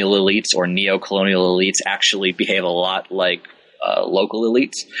colonial elites or neo-colonial elites actually behave a lot like local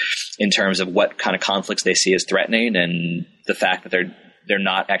elites in terms of what kind of conflicts they see as threatening, and the fact that they're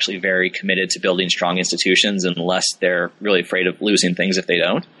not actually very committed to building strong institutions unless they're really afraid of losing things if they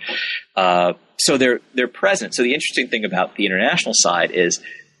don't. So they're present. So the interesting thing about the international side is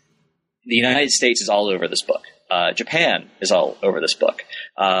the United States is all over this book. Japan is all over this book.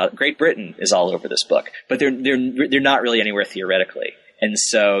 Great Britain is all over this book. But they're not really anywhere theoretically. And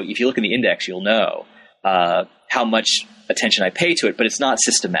so if you look in the index, you'll know how much attention I pay to it, but it's not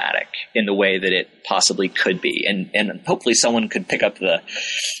systematic in the way that it possibly could be. And hopefully someone could pick up the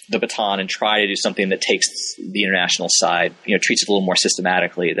baton and try to do something that takes the international side, treats it a little more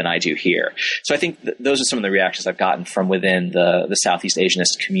systematically than I do here. So I think those are some of the reactions I've gotten from within the Southeast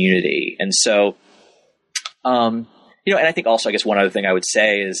Asianist community. And so, and I think also, I guess one other thing I would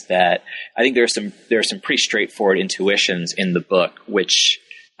say is that I think there are some pretty straightforward intuitions in the book, which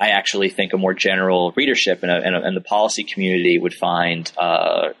I actually think a more general readership and the policy community would find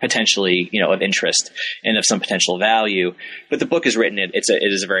potentially, of interest and of some potential value. But the book is written; it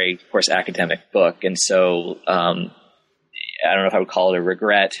is a very, of course, academic book, and so I don't know if I would call it a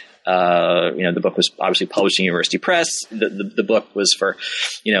regret. The book was obviously published in University Press. The book was for,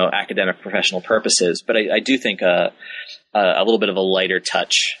 academic professional purposes. But I do think a little bit of a lighter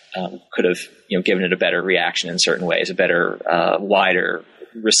touch could have, given it a better reaction in certain ways, a better, wider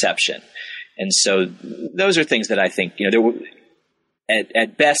reception. And so those are things that I think, there were,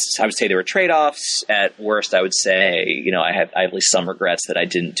 at best, I would say there were trade-offs. At worst, I would say, I have at least some regrets that I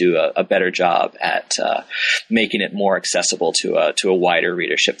didn't do a better job at making it more accessible to a wider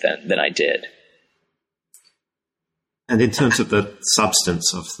readership than I did. And in terms of the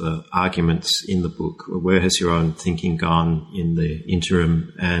substance of the arguments in the book, where has your own thinking gone in the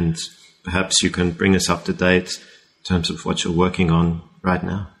interim? And perhaps you can bring us up to date in terms of what you're working on right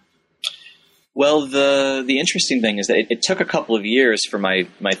now. Well, the interesting thing is that it took a couple of years for my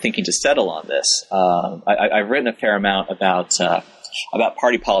thinking to settle on this. I've written a fair amount about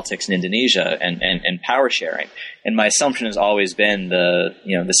party politics in Indonesia and power sharing, and my assumption has always been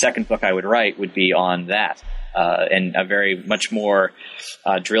the second book I would write would be on that. And a very much more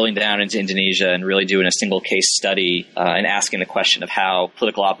drilling down into Indonesia and really doing a single case study and asking the question of how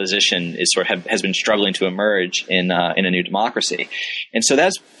political opposition is has been struggling to emerge in a new democracy. And so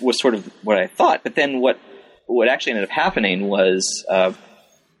that was sort of what I thought. But then what actually ended up happening was,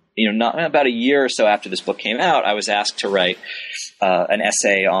 not about a year or so after this book came out, I was asked to write an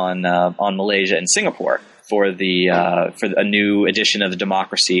essay on Malaysia and Singapore for a new edition of the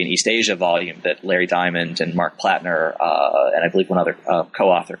Democracy in East Asia volume that Larry Diamond and Mark Plattner and I believe one other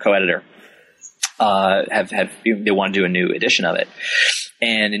co-editor they want to do a new edition of it.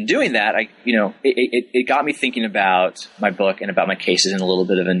 And in doing that, it got me thinking about my book and about my cases in a little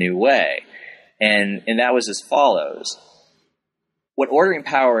bit of a new way. And that was as follows. What Ordering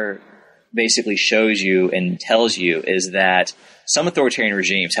Power basically shows you and tells you is that some authoritarian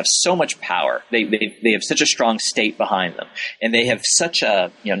regimes have so much power. They have such a strong state behind them, and they have such a,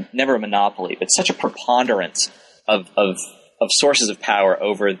 never a monopoly, but such a preponderance of sources of power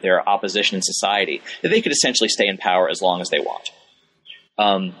over their opposition in society that they could essentially stay in power as long as they want.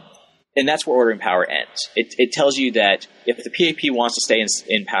 And that's where Ordering Power ends. It tells you that if the PAP wants to stay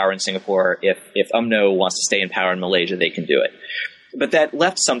in power in Singapore, if UMNO wants to stay in power in Malaysia, they can do it. But that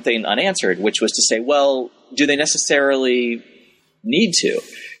left something unanswered, which was to say, well, do they necessarily need to?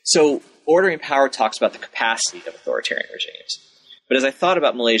 So Ordering Power talks about the capacity of authoritarian regimes. But as I thought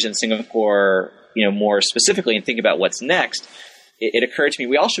about Malaysia and Singapore, more specifically and think about what's next, it occurred to me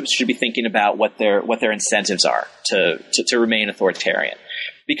we all should be thinking about what their incentives are to remain authoritarian.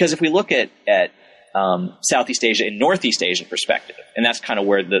 Because if we look at Southeast Asia and Northeast Asian perspective, and that's kind of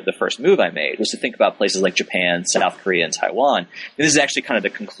where the first move I made was to think about places like Japan, South Korea, and Taiwan. And this is actually kind of the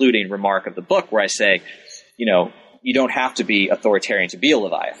concluding remark of the book where I say, you don't have to be authoritarian to be a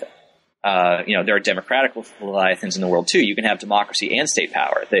Leviathan. There are democratic Leviathans in the world too. You can have democracy and state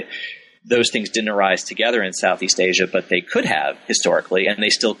power. Those things didn't arise together in Southeast Asia, but they could have historically, and they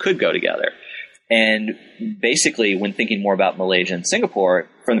still could go together. And basically, when thinking more about Malaysia and Singapore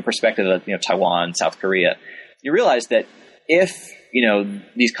from the perspective of Taiwan, South Korea, you realize that if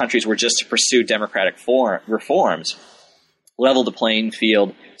these countries were just to pursue democratic reforms, level the playing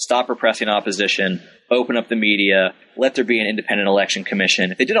field, stop repressing opposition, open up the media, let there be an independent election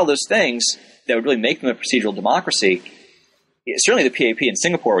commission, if they did all those things that would really make them a procedural democracy, certainly the PAP in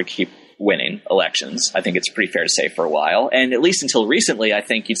Singapore would keep winning elections. I think it's pretty fair to say for a while. And at least until recently, I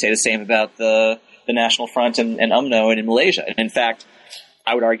think you'd say the same about the National Front and UMNO and in Malaysia. And in fact,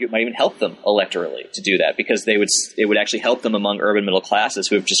 I would argue it might even help them electorally to do that because it would actually help them among urban middle classes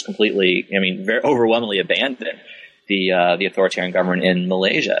who have just completely, very overwhelmingly abandoned the authoritarian government in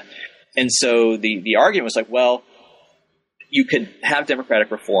Malaysia. And so the argument was like, well, you could have democratic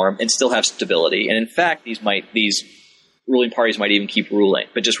reform and still have stability. And in fact, these ruling parties might even keep ruling,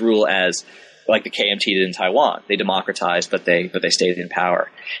 but just rule as like the KMT did in Taiwan. They democratized, but they stayed in power.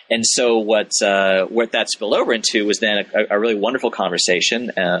 And so what that spilled over into was then a really wonderful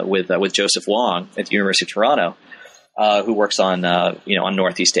conversation with Joseph Wong at the University of Toronto, who works on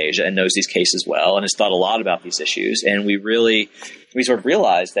Northeast Asia and knows these cases well and has thought a lot about these issues. And we sort of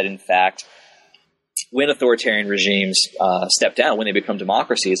realized that in fact, when authoritarian regimes step down, when they become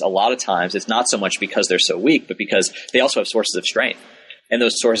democracies, a lot of times it's not so much because they're so weak, but because they also have sources of strength. And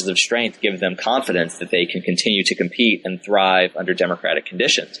those sources of strength give them confidence that they can continue to compete and thrive under democratic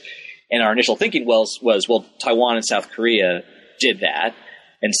conditions. And our initial thinking was Taiwan and South Korea did that,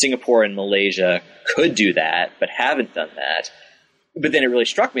 and Singapore and Malaysia could do that, but haven't done that. But then it really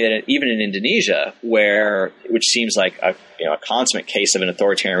struck me that even in Indonesia, which seems like a consummate case of an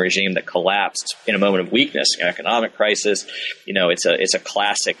authoritarian regime that collapsed in a moment of weakness, economic crisis, it's a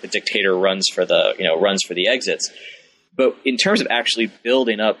classic. The dictator runs for the exits. But in terms of actually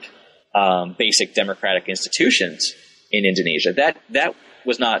building up basic democratic institutions in Indonesia, that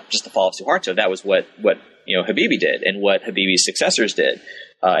was not just the fall of Suharto. That was what Habibie did, and what Habibie's successors did,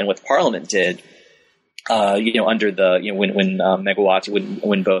 and what the parliament did. Under when Megawati,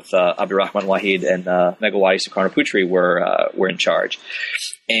 when both Abdurrahman Wahid and Megawati Sukarno Putri were in charge,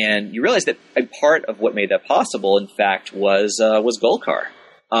 and you realize that a part of what made that possible, in fact, was Golkar,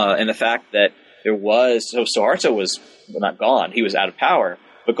 and the fact that Suharto was not gone; he was out of power,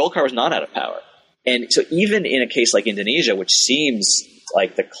 but Golkar was not out of power, And so even in a case like Indonesia, which seems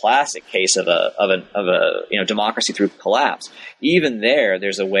like the classic case of a democracy through collapse, even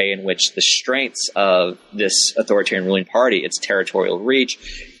there's a way in which the strengths of this authoritarian ruling party, its territorial reach,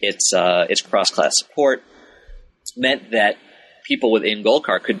 its cross-class support, meant that people within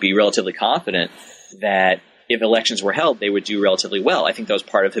Golkar could be relatively confident that if elections were held, they would do relatively well. I think that was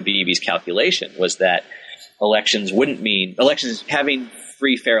part of Habibie's calculation, was that having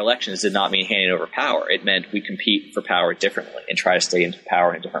free, fair elections did not mean handing over power. It meant we compete for power differently and try to stay in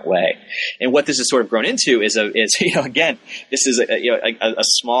power in a different way. And what this has sort of grown into is again, this is a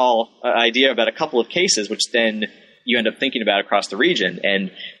small idea about a couple of cases, which then you end up thinking about across the region.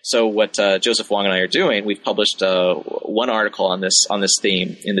 And so what Joseph Wong and I are doing, we've published one article on this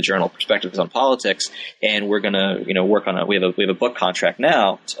theme in the journal Perspectives on Politics, and we're going to work on we have a book contract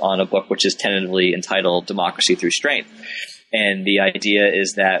now on a book which is tentatively entitled Democracy Through Strength. And the idea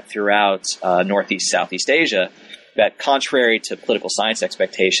is that throughout Northeast, Southeast Asia, that contrary to political science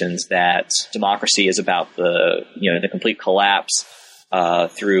expectations that democracy is about the complete collapse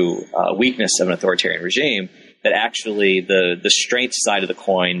through weakness of an authoritarian regime, that actually the strength side of the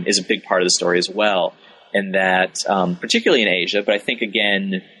coin is a big part of the story as well. And that particularly in Asia, but I think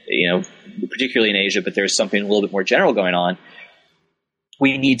again, particularly in Asia, but there's something a little bit more general going on,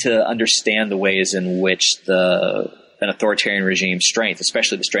 we need to understand the ways in which an authoritarian regime's strength,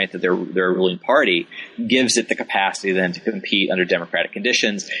 especially the strength of their ruling party, gives it the capacity then to compete under democratic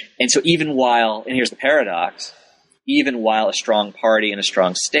conditions. And so and here's the paradox, even while a strong party and a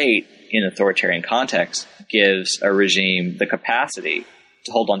strong state in an authoritarian context gives a regime the capacity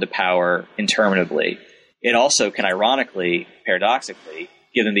to hold on to power interminably, it also can ironically, paradoxically,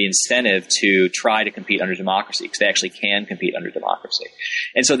 give them the incentive to try to compete under democracy, because they actually can compete under democracy.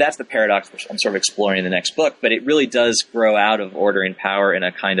 And so that's the paradox which I'm sort of exploring in the next book, but it really does grow out of Ordering Power in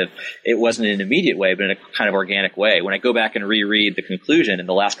a kind of, it wasn't in an immediate way, but in a kind of organic way. When I go back and reread the conclusion in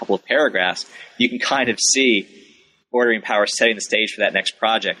the last couple of paragraphs, you can kind of see Ordering Power setting the stage for that next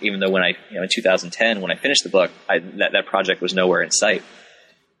project, even though in 2010, when I finished the book, that project was nowhere in sight.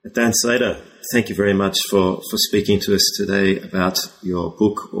 Dan Slater, thank you very much for speaking to us today about your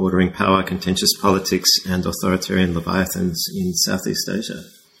book, Ordering Power, Contentious Politics and Authoritarian Leviathans in Southeast Asia.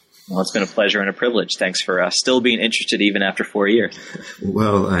 Well, it's been a pleasure and a privilege. Thanks for still being interested even after 4 years.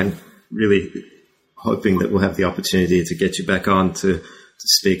 Well, I'm really hoping that we'll have the opportunity to get you back on to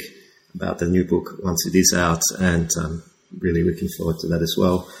speak about the new book once it is out, and really looking forward to that as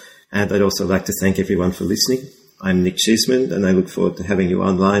well. And I'd also like to thank everyone for listening. I'm Nick Cheeseman, and I look forward to having you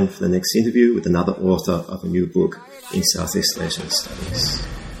online for the next interview with another author of a new book in Southeast Asian studies.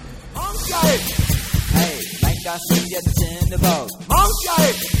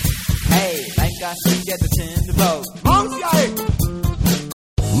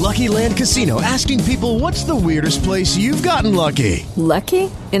 Lucky Land Casino, asking people, what's the weirdest place you've gotten lucky?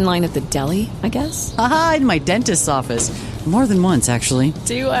 Lucky? In line at the deli, I guess? Aha, in my dentist's office. More than once, actually.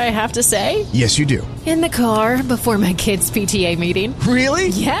 Do I have to say? Yes, you do. In the car before my kids' PTA meeting. Really?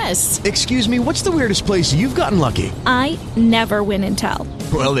 Yes. Excuse me, what's the weirdest place you've gotten lucky? I never win and tell.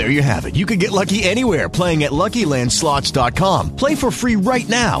 Well, there you have it. You can get lucky anywhere, playing at LuckyLandSlots.com. Play for free right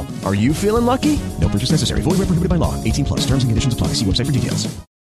now. Are you feeling lucky? No purchase necessary. Void where prohibited by law. 18+. Terms and conditions apply. See website for details.